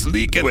carrying is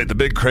leaking. Wait, the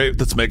big crate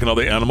that's making all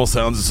the animal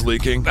sounds is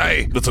leaking?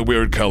 Aye. That's a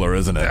weird color,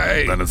 isn't it?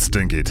 Aye. Then it's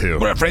stinky, too.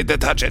 We're afraid to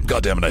touch it.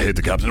 God damn it, I hate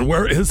the captain.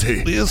 Where is he?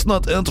 He is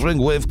not entering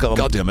Wavecom.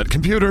 God damn it,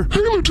 computer. Hey,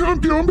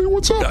 Lieutenant Biombe,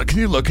 what's up? Can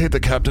you locate the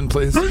captain,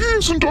 please? He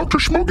is in Dr.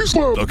 Schmoggy's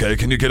lab. Okay,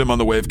 can you get him on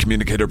the wave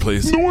communicator,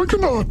 please? No, I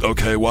cannot.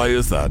 Okay, why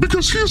is that?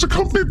 Because he has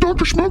accompanied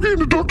Dr. Schmoggy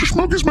into Dr.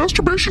 Schmoggy's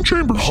masturbation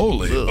chambers.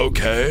 Holy,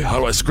 okay. How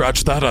do I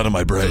scratch that out of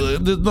my brain? I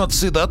did not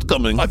see that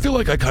coming. I feel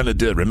like I kind of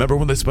did. Remember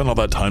when they spent all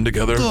that time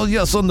together? Oh,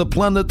 yes, on the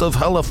planet of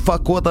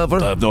Halifuck, whatever.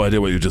 I have no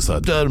idea what you just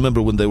said. I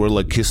remember when they were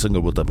like kissing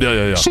or whatever.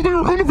 Yeah. So they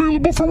are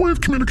unavailable for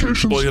wave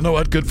communications. Well, you know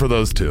what? Good for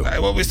those two. Aye,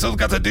 well, we still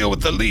got to deal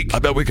with the leak. I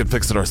bet we could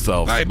fix it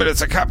ourselves. Aye, but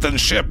it's a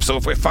captain's ship, so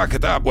if we fuck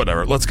it up,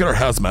 Whatever. Let's get our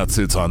hazmat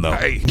suits on, though.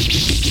 Aye.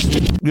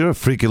 You're a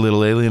freaky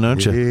little alien,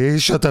 aren't you? Hey,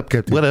 shut up,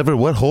 Captain. Whatever,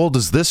 what hole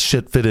does this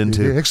shit fit It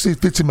into? actually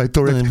fits in my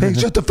thorax. Hey,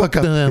 shut the fuck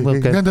up.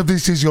 Okay. None of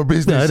this is your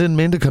business. No, I didn't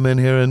mean to come in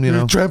here and, you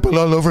know... Trample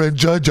all over and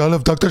judge all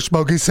of Dr.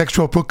 Schmoggy's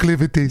sexual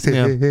proclivities.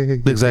 Yeah,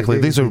 exactly.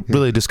 These are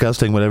really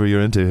disgusting, whatever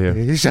you're into here.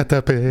 Hey, shut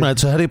up. Right,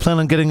 so how do you plan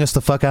on getting us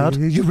the fuck out?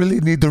 You really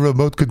need the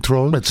remote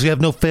control. Right, so you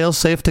have no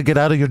fail-safe to get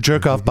out of your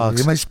jerk-off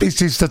box? My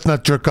species does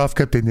not jerk off,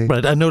 Captain.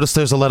 Right, I noticed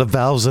there's a lot of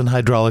valves and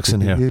hydraulics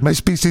in here. My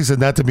species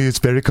anatomy is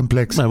very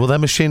complex. Right, well, that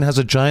machine has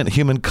a giant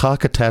human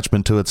cock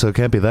attachment to it, so it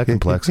can't be that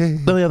complex.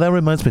 Oh, yeah, that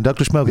reminds me,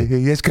 Dr. Schmoggy.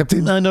 Yes,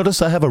 Captain. I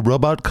noticed I have a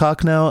robot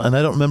cock now, and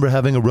I don't remember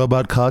having a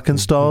robot cock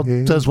installed.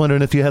 So I was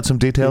wondering if you had some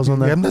details on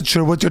that. I'm not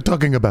sure what you're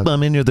talking about. I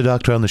mean, you're the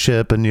doctor on the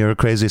ship, and you're a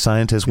crazy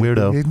scientist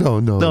weirdo.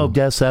 No. Oh,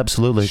 yes,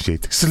 absolutely.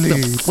 Shit.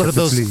 Sleep. What are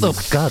those? Sleep. Oh,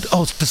 God.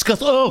 Oh, it's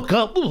disgusting. Oh,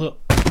 God.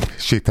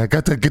 Shit, I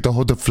gotta get a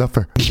hold of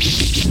Fluffer.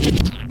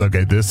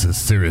 Okay, this is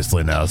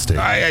seriously nasty.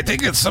 I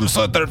think it's some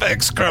sort of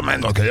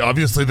excrement. Okay,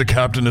 obviously the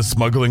captain is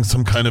smuggling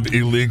some kind of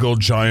illegal,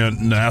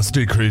 giant,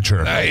 nasty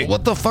creature.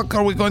 What the fuck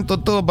are we going to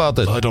do about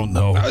it? I don't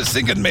know. I was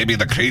thinking maybe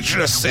the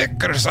creature is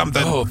sick or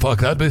something. Oh, fuck,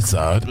 that'd be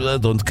sad. I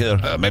don't care.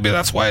 Maybe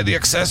that's why the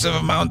excessive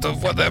amount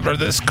of whatever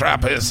this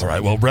crap is. All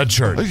right, well, red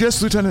shirt.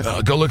 Yes,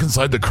 Lieutenant. Go look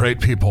inside the crate,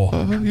 people.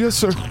 Yes,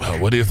 sir.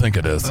 What do you think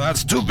it is?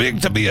 That's too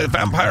big to be a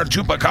vampire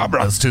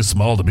chupacabra. That's too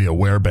small to be a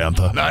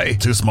werebantha. Aye.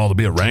 Too small to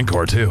be a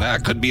rancor, too.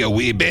 That could be a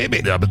wee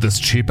baby. Yeah, but this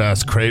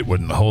cheap-ass crate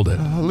wouldn't hold it.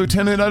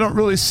 Lieutenant, I don't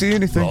really see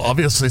anything. Well,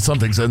 obviously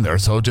something's in there,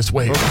 so just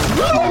wait.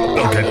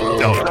 Okay,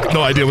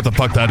 no idea what the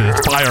fuck that is.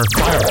 Fire.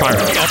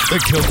 Oh, they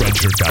killed Red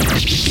Shirt guy.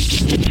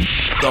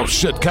 Oh,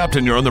 shit,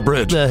 Captain, you're on the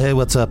bridge. Hey,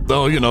 what's up?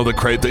 Oh, you know, the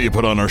crate that you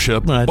put on our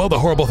ship? Right. Well, the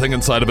horrible thing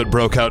inside of it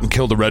broke out and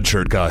killed the Red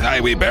Shirt guy.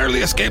 Aye, we barely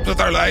escaped with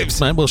our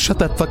lives. Right, well, shut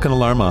that fucking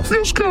alarm off.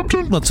 Yes,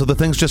 Captain. What, so the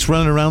thing's just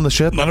running around the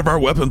ship? None of our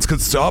weapons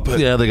could stop it.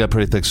 Yeah, they got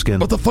pretty thick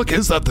skin. What the fuck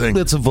is that thing?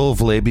 It's a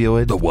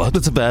Volvlabioid. The what?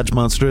 It's a badge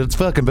monster. It's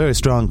fucking very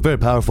strong, very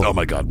powerful. Oh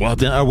my god, what?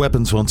 Yeah, our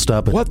weapons won't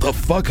stop it. What the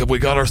fuck have we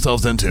got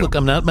ourselves into? Look,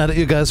 I'm not mad at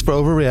you guys for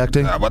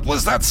overreacting. What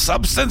was that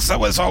substance that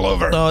was all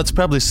over? Oh, it's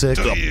probably sick.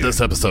 Oh,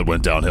 this episode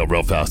went downhill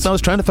real fast. I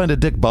was trying to find a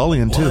Dick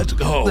Ballian, too. What?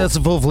 Oh. That's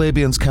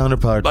Volvlabian's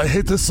counterpart. I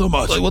hate this so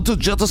much. I want to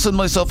jettison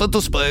myself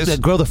into space. Yeah,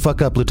 grow the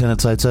fuck up, Lieutenant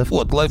Sightsev.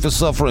 What? Life is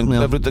suffering.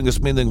 Yeah. Everything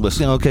is meaningless.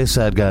 Yeah, okay,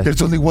 sad guy.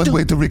 There's only one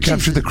way to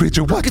recapture the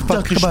creature. What? Fuck,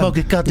 Dr. come on.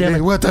 Smokey, goddammit.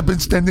 Hey, what? I've been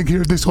standing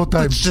here this whole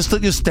time. It's just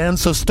that you stand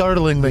so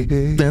startlingly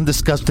and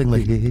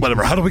disgustingly.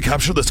 Whatever, how do we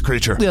capture this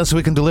creature? Yeah, so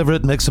we can deliver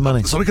it and make some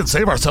money. So we can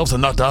save ourselves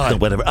and not die.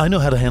 Whatever, I know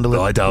how to handle it.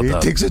 No, I doubt It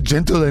that. takes a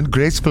gentle and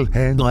graceful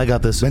hand. No, I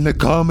got this. And a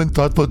calm and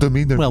thoughtful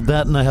demeanor. Well,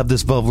 that and I have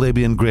this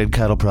Volvlabian grade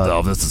cattle prod.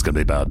 Oh, this is gonna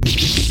be bad.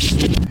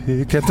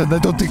 Hey, Captain, I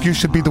don't think you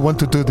should be the one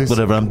to do this.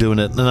 Whatever, I'm doing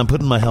it, and I'm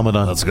putting my helmet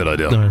on. That's a good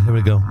idea. All right, here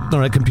we go. All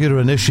right, computer,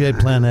 initiate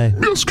plan A.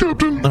 Yes,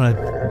 Captain. All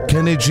right,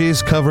 Kenny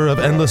G's cover of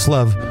Endless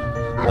Love.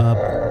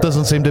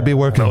 Doesn't seem to be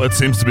working. No, it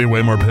seems to be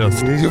way more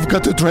pissed. You've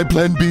got to try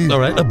plan B. All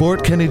right,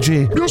 abort Kenny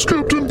G. Yes,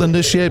 Captain.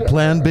 Initiate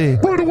plan B.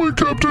 Right away,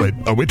 Captain. Wait,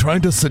 are we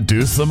trying to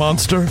seduce the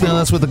monster? Yeah,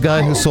 that's what the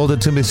guy who sold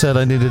it to me said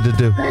I needed to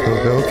do.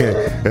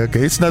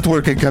 Okay, it's not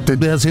working, Captain.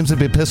 Yeah, it seems to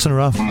be pissing her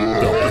off.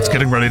 No, it's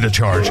getting ready to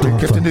charge.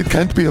 Captain, it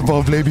can't be a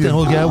Volvlabian.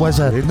 Oh, yeah, why's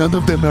that? None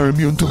of them are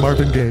immune to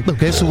Marvin Gaye.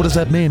 Okay, so what does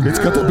that mean? It's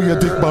got to be a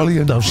Dick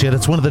Ballian. Oh, shit,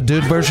 it's one of the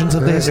dude versions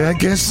of these? I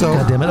guess so.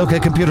 God damn it. Okay,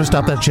 computer,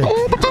 stop that shit.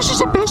 Oh, but this is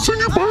the best thing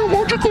you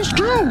biologicals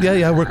do.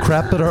 Yeah, we're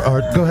crap at our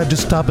art. Go ahead,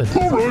 just stop it.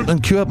 All right.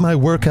 And cue up my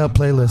workout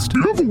playlist.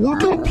 You have a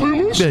workout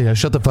playlist? Yeah,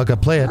 shut the fuck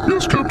up. Play it.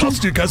 Yes, Captain.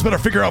 You guys better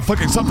figure out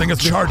fucking something is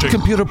charging.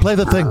 Computer, play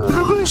the thing.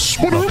 Yes,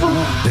 whatever.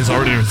 He's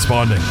already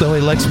responding. Oh,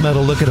 he likes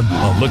metal. Look at him.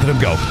 Oh, look at him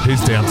go.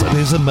 He's dancing.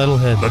 He's a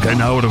metalhead. Okay,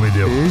 now what do we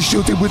do?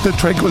 Shoot him with the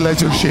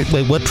tranquilizer shit.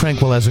 Wait, what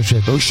tranquilizer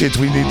shit? Oh shit,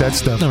 we need that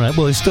stuff. All right,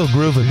 well, he's still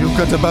grooving. You've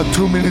got about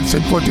 2 minutes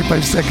and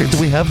 45 seconds.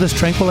 Do we have this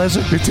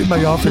tranquilizer? It's in my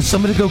Did office.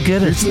 somebody go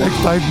get it? It's like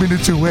 5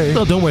 minutes away.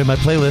 Oh, don't worry. My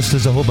playlist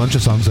is a whole bunch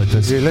of songs like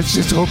this. Yeah, let's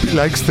just hope he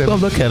likes them. Oh,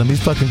 look at him.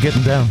 He's fucking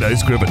getting down. Yeah,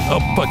 he's grooving. Oh,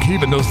 fuck, he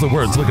even knows the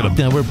words. Look at him.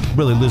 Yeah, we're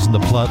really losing the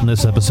plot in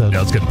this episode.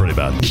 Yeah, it's getting pretty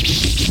bad.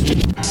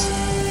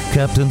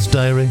 Captain's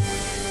diary.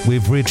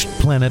 We've reached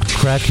planet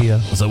Crackia.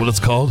 Is that what it's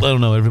called? I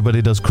don't know.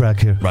 Everybody does crack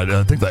here. Right,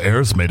 I think the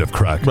air's made of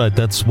crack. Right,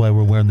 that's why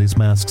we're wearing these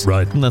masks.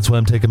 Right. And that's why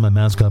I'm taking my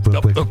mask off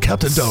real quick. Oh,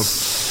 Captain, don't.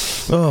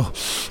 Oh,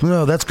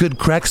 no, that's good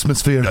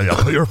cracksmithsphere.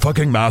 Yeah, put your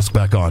fucking mask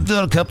back on.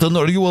 Captain,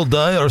 or you will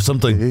die or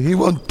something. He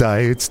won't die.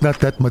 It's not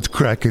that much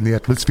crack in the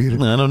atmosphere.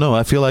 I don't know.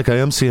 I feel like I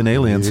am seeing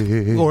aliens.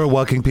 Or a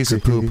walking piece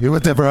of poop.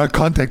 Whatever, our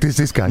contact is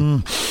this guy.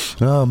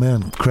 Oh,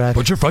 man, crack.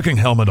 Put your fucking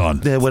helmet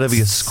on. Yeah, whatever,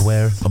 you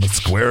square. I'm a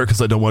square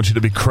because I don't want you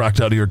to be cracked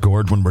out of your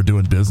gourd when we're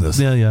doing business.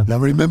 Yeah. Now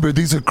remember,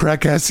 these are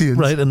Crackassians.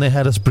 Right, and they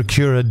had us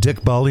procure a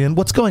Dick Ballian.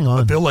 What's going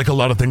on? I feel like a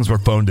lot of things were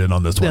phoned in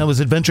on this one. Yeah, it was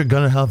Adventure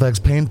Gunner Halifax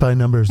paint by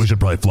numbers. We should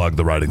probably flog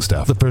the writing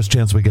staff. The first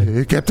chance we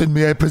get. Captain,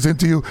 may I present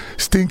to you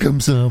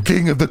Stinkums,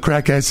 king of the The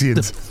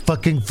Crackassians.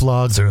 fucking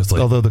flog.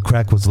 Seriously. Although the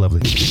crack was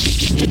lovely.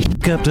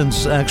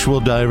 Captain's actual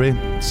diary.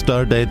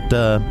 Stardate,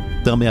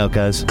 tell me out,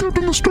 guys.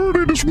 Captain, the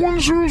stardate is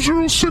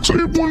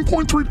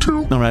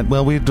 100681.32. All right,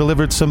 well, we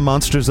delivered some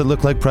monsters that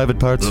look like private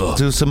parts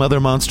to some other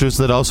monsters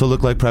that also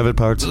look like private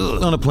parts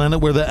on a planet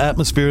where the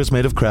atmosphere is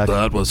made of crack.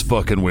 That was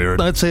fucking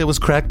weird. I'd say it was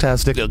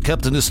cracktastic.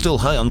 Captain is still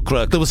high on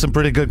crack. There was some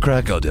pretty good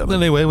crack. God damn it.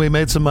 Anyway, we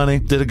made some money,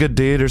 did a good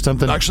deed or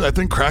something. Actually, I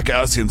think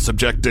Crackassians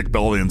subject Dick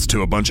Ballians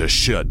to a bunch of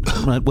shit.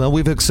 Right, well,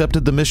 we've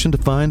accepted the mission to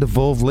find a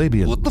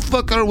Volvlabian. What the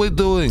fuck are we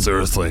doing?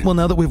 Seriously. Well,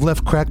 now that we've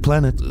left Crack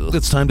Planet,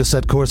 it's time to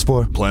set course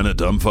for Planet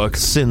Dumbfuck.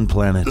 Sin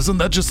Planet. Isn't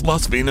that just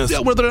Las Vegas? Yeah,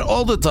 we're there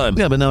all the time.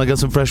 Yeah, but now I got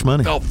some fresh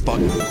money. Oh, fuck.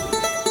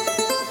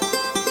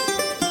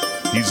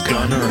 He's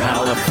Gunner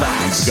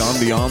Halifax. He's gone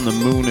beyond the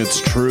moon, it's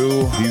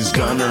true. He's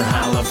Gunner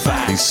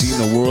Halifax. He's seen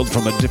the world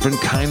from a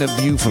different kind of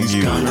view from you.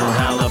 He's Gunner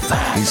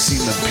Halifax. He's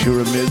seen the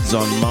pyramids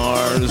on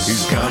Mars.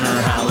 He's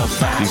Gunner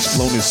Halifax. He's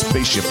flown his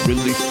spaceship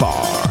really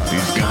far.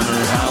 He's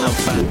Gunner Halifax.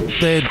 Halifax.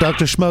 Hey,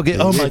 Dr. Smokey.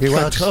 Oh my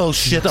God. Oh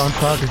shit, on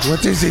fire.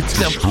 What is it?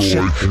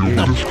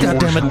 God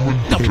damn it.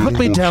 No, put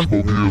me down.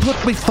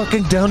 Put me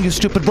fucking down, you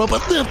stupid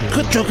robot.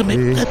 Quit choking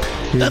me.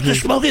 Dr.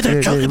 Smokey,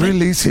 they're choking me.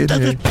 Release him.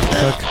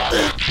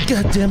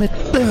 God damn it.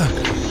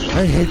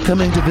 I hate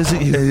coming to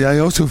visit you. I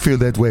also feel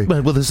that way.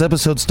 Right, well, this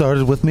episode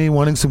started with me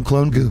wanting some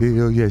clone goo.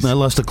 Oh, yes. I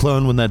lost a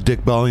clone when that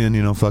Dick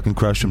Ballion, fucking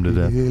crushed him to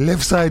death.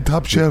 Left side,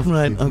 top shelf.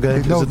 Right,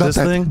 okay. No, Is it not this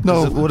that. thing?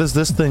 No. What does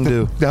this thing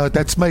do? No,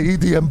 that's my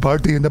EDM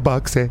party in the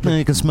box. You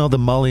can smell the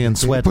molly and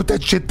sweat. Put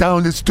that shit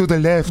down. It's to the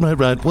left.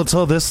 Right. What's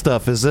all this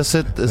stuff? Is this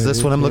it? Is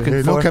this what I'm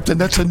looking for? No, Captain,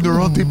 that's a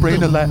neurotic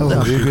brain alive.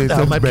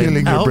 Ow, my brain.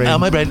 Killing your brain. Ow,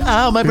 my brain.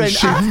 Ow, my brain.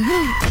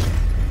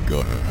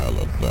 Gunner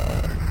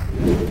Halifax.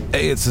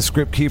 Hey, it's the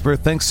Script Keeper.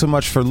 Thanks so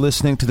much for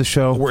listening to the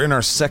show. We're in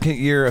our second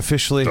year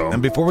officially. And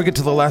before we get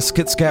to the last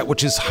skit scat,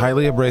 which is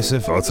highly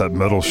abrasive, Oh, it's that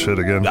metal shit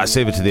again. I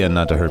save it to the end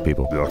not to hurt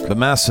people. Yuck. But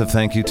massive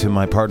thank you to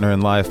my partner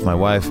in life, my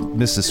wife,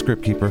 Mrs.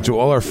 Script Keeper, to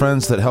all our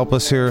friends that help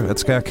us here at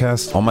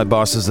SKATCAST, all my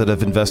bosses that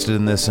have invested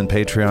in this and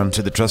Patreon,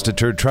 to the Trusted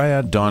Turd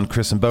Triad, Don,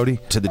 Chris, and Bodie,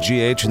 to the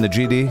GH and the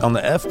GD. On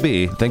the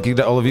FB, thank you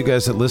to all of you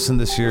guys that listened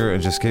this year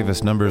and just gave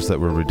us numbers that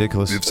were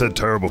ridiculous. You've said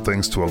terrible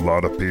things to a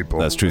lot of people.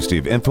 That's true,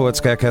 Steve.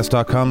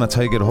 Info@skatcast.com. That's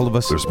how you get a hold of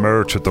us. There's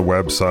merch at the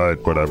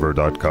website,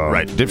 whatever.com.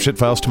 Right, Dipshit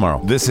Files tomorrow.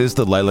 This is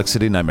the Lilac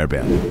City Nightmare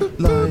Band.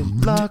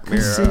 Lilac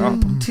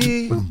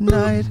City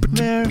Nightmare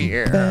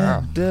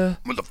Band.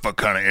 What the fuck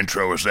kind of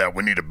intro is that?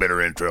 We need a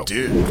better intro.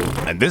 Dude.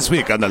 And this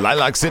week on the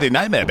Lilac City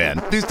Nightmare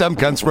Band, these dumb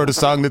cunts wrote a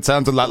song that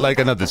sounds a lot like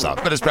another song,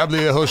 but it's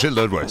probably a whole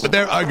shitload worse. But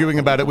they're arguing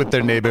about it with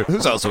their neighbor,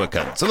 who's also a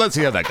cunt. So let's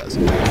see how that goes.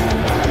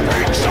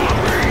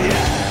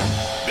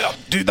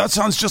 Dude, that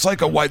sounds just like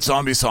a White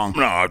Zombie song.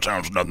 No, it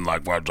sounds nothing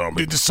like White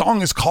Zombie. Dude, the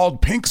song is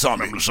called Pink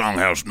Zombie. The song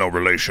has no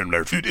relation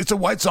there. Dude, it's a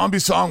White Zombie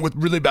song with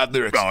really bad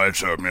lyrics. No,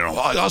 it's, I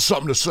got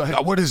something to say.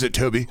 What is it,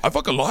 Toby? I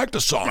fucking like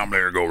the song.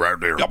 There you go, right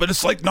there. Yeah, but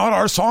it's like not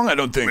our song, I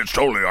don't think. It's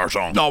totally our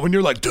song. No, when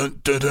you're like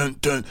dun dun dun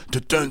dun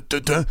dun dun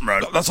dun dun.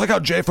 Right. That's like how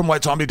Jay from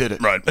White Zombie did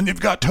it. Right. And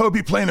you've got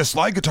Toby playing a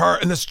slide guitar,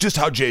 and that's just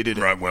how Jay did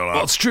it. Right,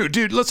 well, it's true.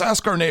 Dude, let's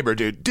ask our neighbor,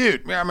 dude.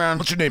 Dude. Yeah, man.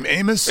 What's your name,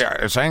 Amos? Yeah,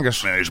 it's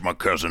Angus. Yeah, he's my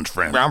cousin's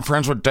friend. I'm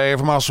friends with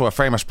Dave. I'm also a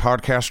famous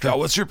podcaster. Yeah,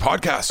 what's your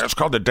podcast? It's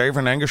called the Dave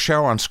and Angus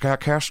Show on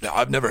SKATCAST. Yeah,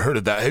 I've never heard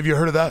of that. Have you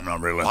heard of that?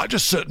 Not really. I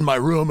just sit in my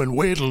room and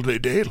wait.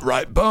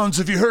 Right, Bones,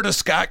 have you heard of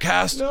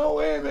SKATCAST? No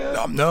way,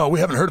 man. No, we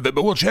haven't heard of it,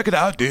 but we'll check it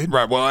out, dude.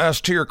 Right, well, as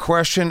to your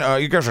question,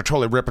 you guys are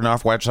totally ripping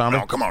off White Zombie.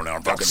 No, come on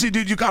now. See,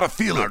 dude, you gotta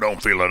feel it. I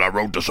don't feel it. I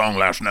wrote the song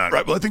last night.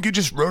 Right, well, I think you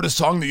just wrote a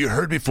song that you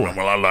heard before.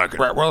 Well, I like it.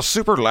 Right, well, it's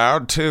super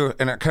loud, too,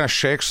 and it kind of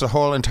shakes the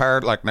whole entire,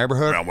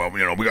 neighborhood. Yeah,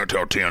 well, we got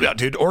till 10. Yeah,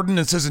 dude,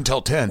 ordinance isn't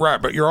till 10.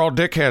 Right, but you're all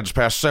dickheads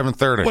past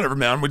 7:30. Whatever,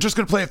 man. We're just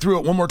gonna play it through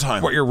it one more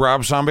time. What, you're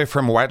Rob Zombie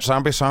from White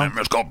Zombie song?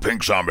 It's called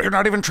Pink Zombie. You're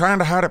not even trying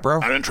to hide it, bro.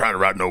 I didn't try to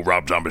write no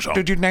Rob Zombie song.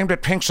 Dude, you named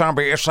it Pink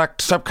Zombie. It's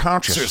like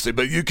subconscious. Seriously,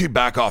 but you keep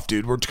back off,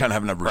 dude. We're kind of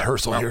having a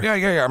rehearsal here.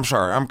 Yeah. I'm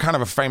sorry. I'm kind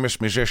of a famous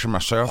musician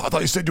myself. I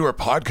thought you said you were a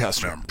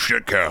podcaster.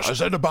 Shitcast. I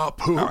said about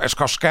poo. No, it's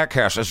called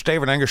SKATCAST. It's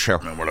Dave and Angus Show.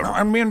 No, whatever.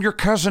 No, me and your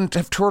cousin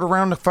have toured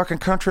around the fucking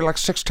country like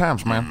 6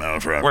 times, man. No,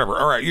 that's right. Whatever.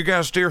 All right, you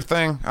guys do your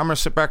thing. I'm going to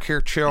sit back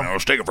here, chill. No,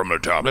 let's take it from the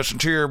top. Listen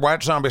to your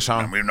White Zombie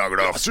song. We knock it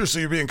off.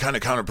 Seriously, you're being kind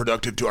of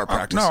counterproductive to our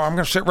practice. No, I'm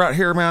going to sit right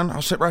here, man.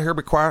 I'll sit right here,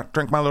 be quiet,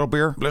 drink my little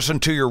beer, listen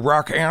to your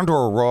rock and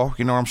or roll.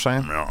 You know what I'm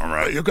saying? No, all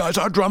right. You guys,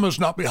 our drummer's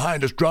not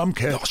behind his drum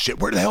kit. Oh, shit.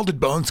 Where the hell did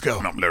Bones go?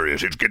 No, there he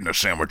is. He's getting a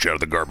sandwich out of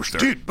the garbage there.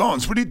 Dude,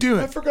 Bones, what are you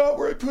doing? I forgot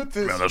where I put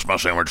this. Man, that's my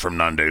sandwich from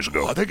 9 days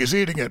ago. I think he's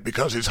eating it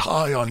because he's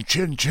high on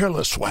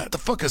chinchilla sweat. What the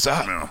fuck is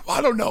that? No.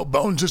 I don't know.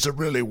 Bones is a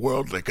really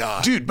worldly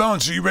guy. Dude,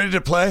 Bones, are you ready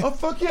to play? Oh,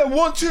 fuck yeah.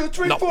 1, 2,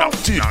 3, 4. No,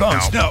 dude,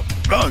 Bones, no.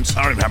 Bones,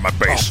 I don't even have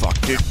my bass. Oh,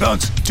 fuck, dude.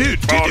 Bones, dude,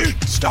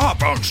 stop.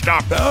 Bones,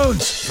 stop.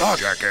 Bones. Fuck.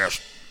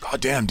 Jackass. God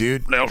damn,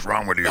 dude. What the hell's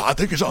wrong with you? I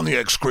think it's on the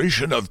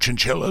excretion of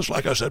chinchillas,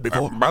 like I said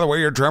before. By the way,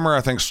 your drummer,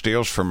 I think,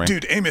 steals from me.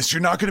 Dude, Amos,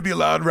 you're not going to be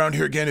allowed around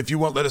here again if you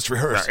won't let us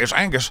rehearse. It's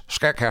Angus,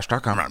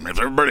 SKATCAST.com. Is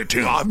everybody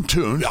tuned? I'm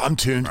tuned. All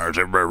right, is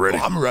everybody ready?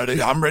 I'm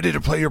ready. I'm ready to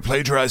play your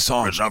plagiarized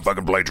song. It's not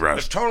fucking plagiarized.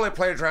 It's totally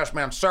plagiarized,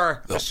 man. Sorry.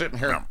 I'm sitting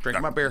here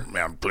drinking my beer.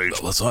 Man,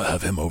 please. Let's not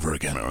have him over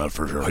again. No, that's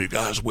for sure. Are you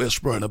guys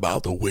whispering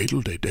about the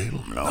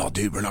Wadle-de-Dadle? No,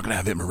 dude, we're not going to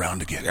have him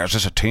around again. Yeah, is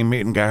this a team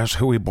meeting, guys?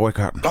 Who we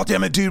boycotting? God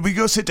damn it, dude. We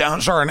go sit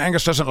down. Sorry, and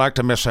Angus doesn't like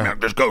to miss out. No,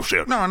 just go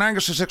sit. No, and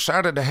Angus is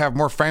excited to have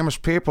more famous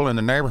people in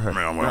the neighborhood.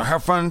 Yeah, well.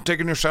 Have fun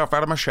taking yourself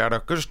out of my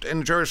shadow. Just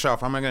enjoy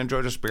yourself. I'm going to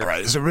enjoy this beer. All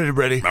right, is everybody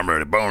ready? I'm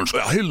ready. Bones.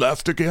 Well, he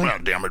left again. Oh,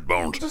 damn it,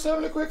 Bones. Just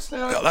having a quick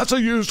snack. Yeah, that's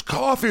a used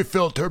coffee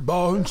filter,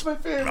 Bones.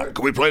 That's my favorite.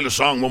 Can we play the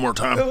song one more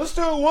time? Yeah, let's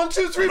do it. 1,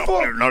 2, 3,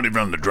 4. You're not even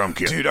on the drum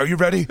kit. Dude, are you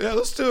ready? Yeah,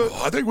 let's do it.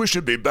 I think we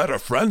should be better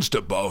friends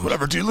to Bones.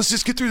 Whatever, dude. Let's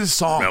just get through this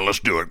song. Now, let's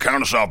do it.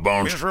 Count us off,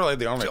 Bones. He's really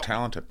the only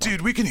talented one.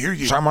 Dude, we can hear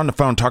you. So I'm on the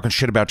phone talking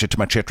shit about you to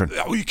my children.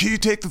 Can you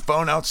take the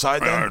phone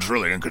outside then? It's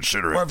really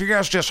inconsiderate. Well, if you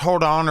guys just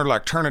hold on or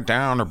like turn it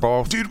down or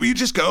both. Dude, will you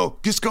just go?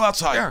 Just go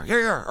outside.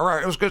 Yeah. All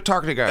right, it was good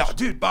talking to you guys. Yeah,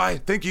 dude,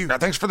 bye. Thank you.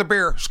 Thanks for the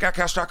beer.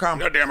 SKATCAST.com.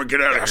 God damn it,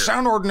 get out of here.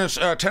 Sound ordinance,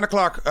 10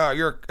 o'clock.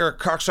 You're a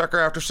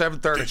cocksucker after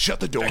 7:30. Dude, shut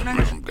the door.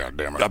 God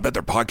damn it. I bet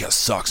their podcast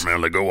sucks.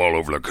 Man, they go all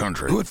over the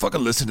country. Who would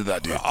fucking listen to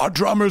that, dude? Our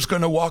drummer's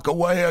gonna walk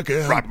away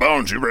again. Right,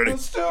 Bones, you ready?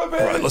 Let's do it,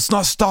 baby. All right, let's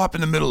not stop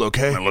in the middle,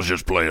 okay? Man, let's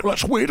just play it.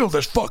 Let's wait till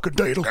this fucking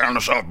date. Count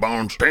us off,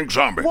 Bones. Pink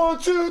Zombie. 1,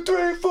 2,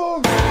 3,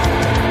 4.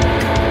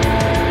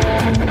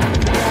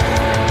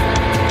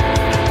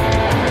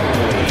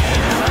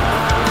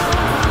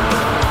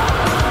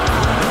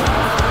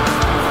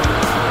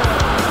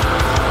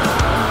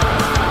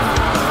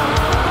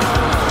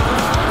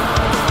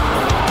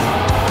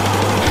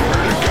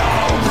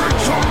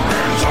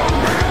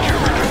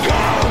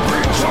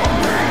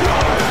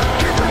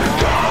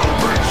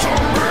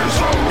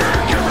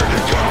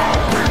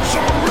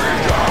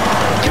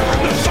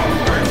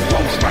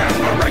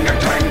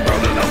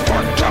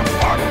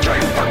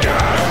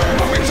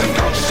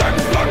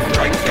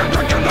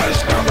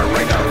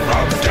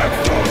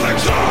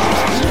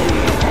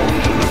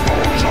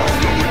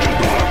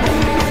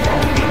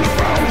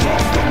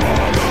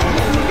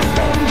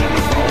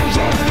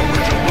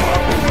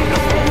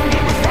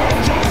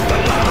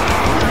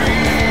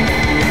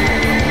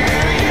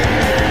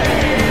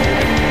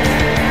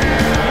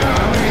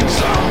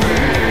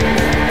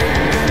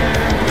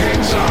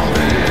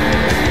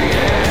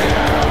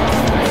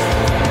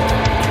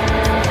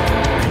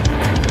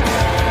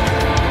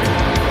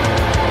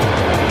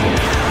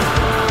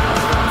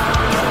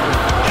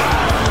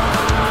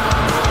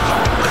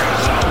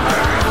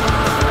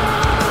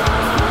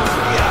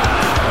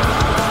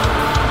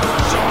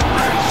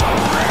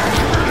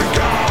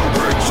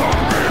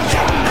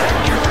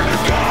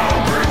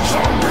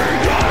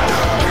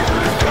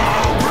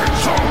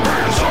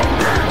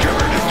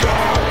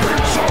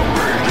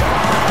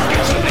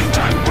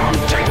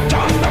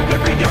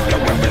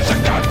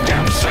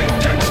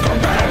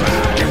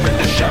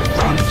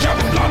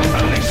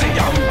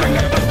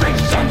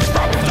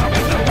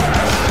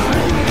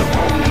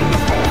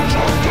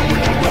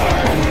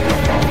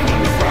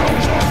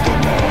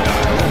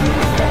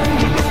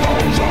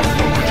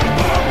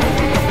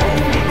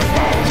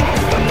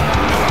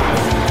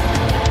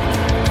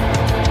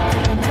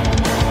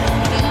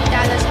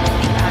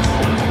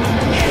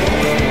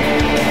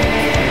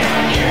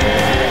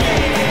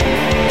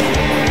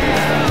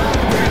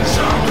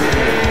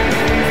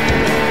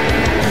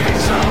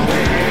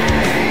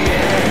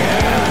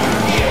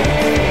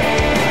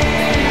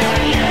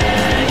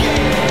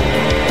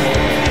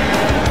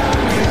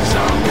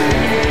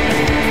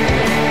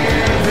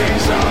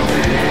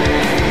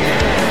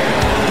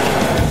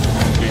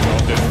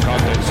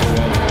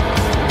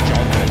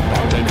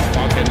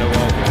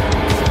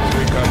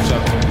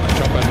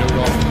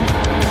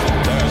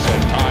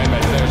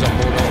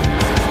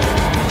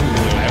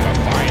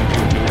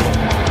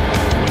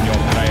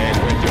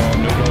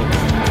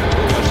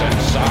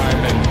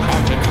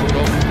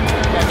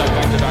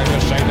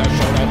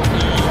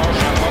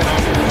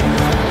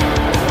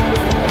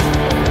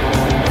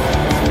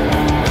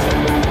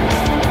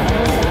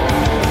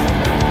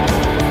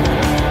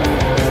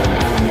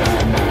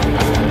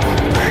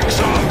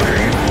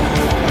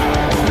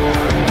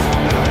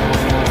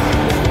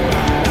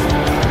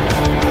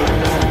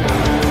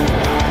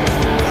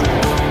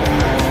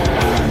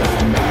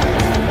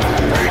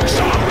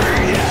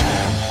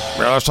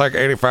 That's like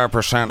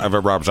 85% of a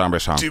Rob Zombie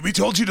song. Dude, we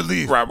told you to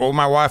leave. Right, well,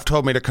 my wife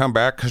told me to come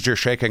back because you're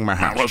shaking my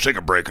house. Now, let's take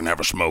a break and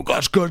have a smoke.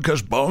 That's good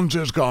because Bones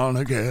is gone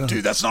again.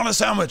 Dude, that's not a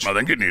sandwich. I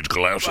think it needs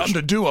glasses. I'm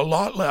to do a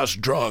lot less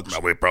drugs.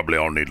 Now, we probably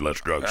all need less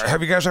drugs.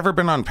 Have you guys ever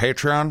been on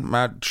Patreon?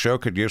 My show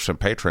could use some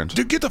patrons.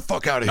 Dude, get the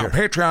fuck out of here.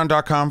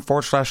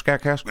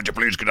 Patreon.com/SKATCAST. Would you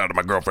please get out of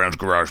my girlfriend's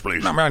garage,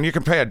 please? No, man, you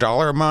can pay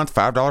 $1 a month,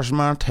 $5 a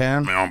month,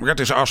 10. Man. We got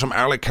these awesome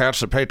alley cats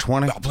that pay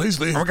 20. No, please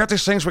leave. And we got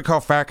these things we call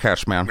fat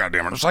cats, man. God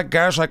damn it. It's like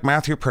guys like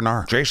Matthew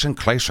Pernar, Jason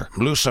Klaser,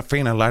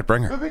 Lucifina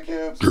Lightbringer.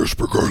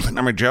 Jasper Garland.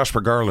 I mean,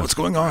 Jasper Garland. What's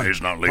going on? He's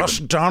not leaving. Plus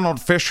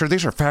Donald Fisher.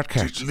 These are fat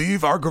cats. Dude,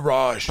 leave our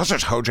garage. Plus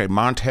there's Jose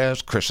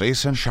Montez, Chris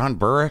Eason, Sean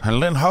Burrick, and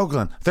Lynn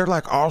Hoagland. They're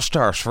like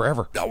all-stars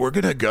forever. Now we're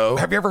gonna go.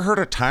 Have you ever heard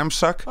of Time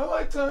Suck? I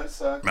like Time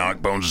Suck.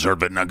 Malik Bones has heard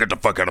of it. Now get the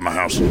fuck out of my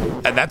house.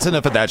 And that's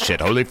enough of that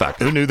shit. Holy fuck.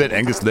 Who knew that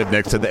Angus lived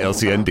next to the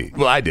LCND?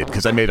 Well, I did,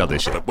 because I made all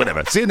this shit. But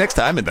whatever. See you next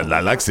time in the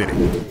Lilac City.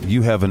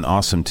 You have an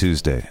awesome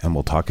Tuesday, and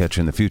we'll talk at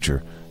you in the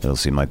future. It'll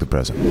seem like the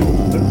present.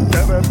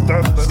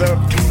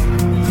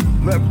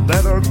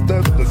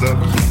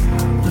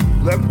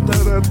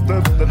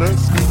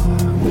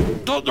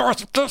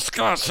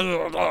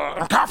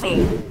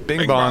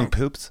 Bing bong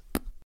poops.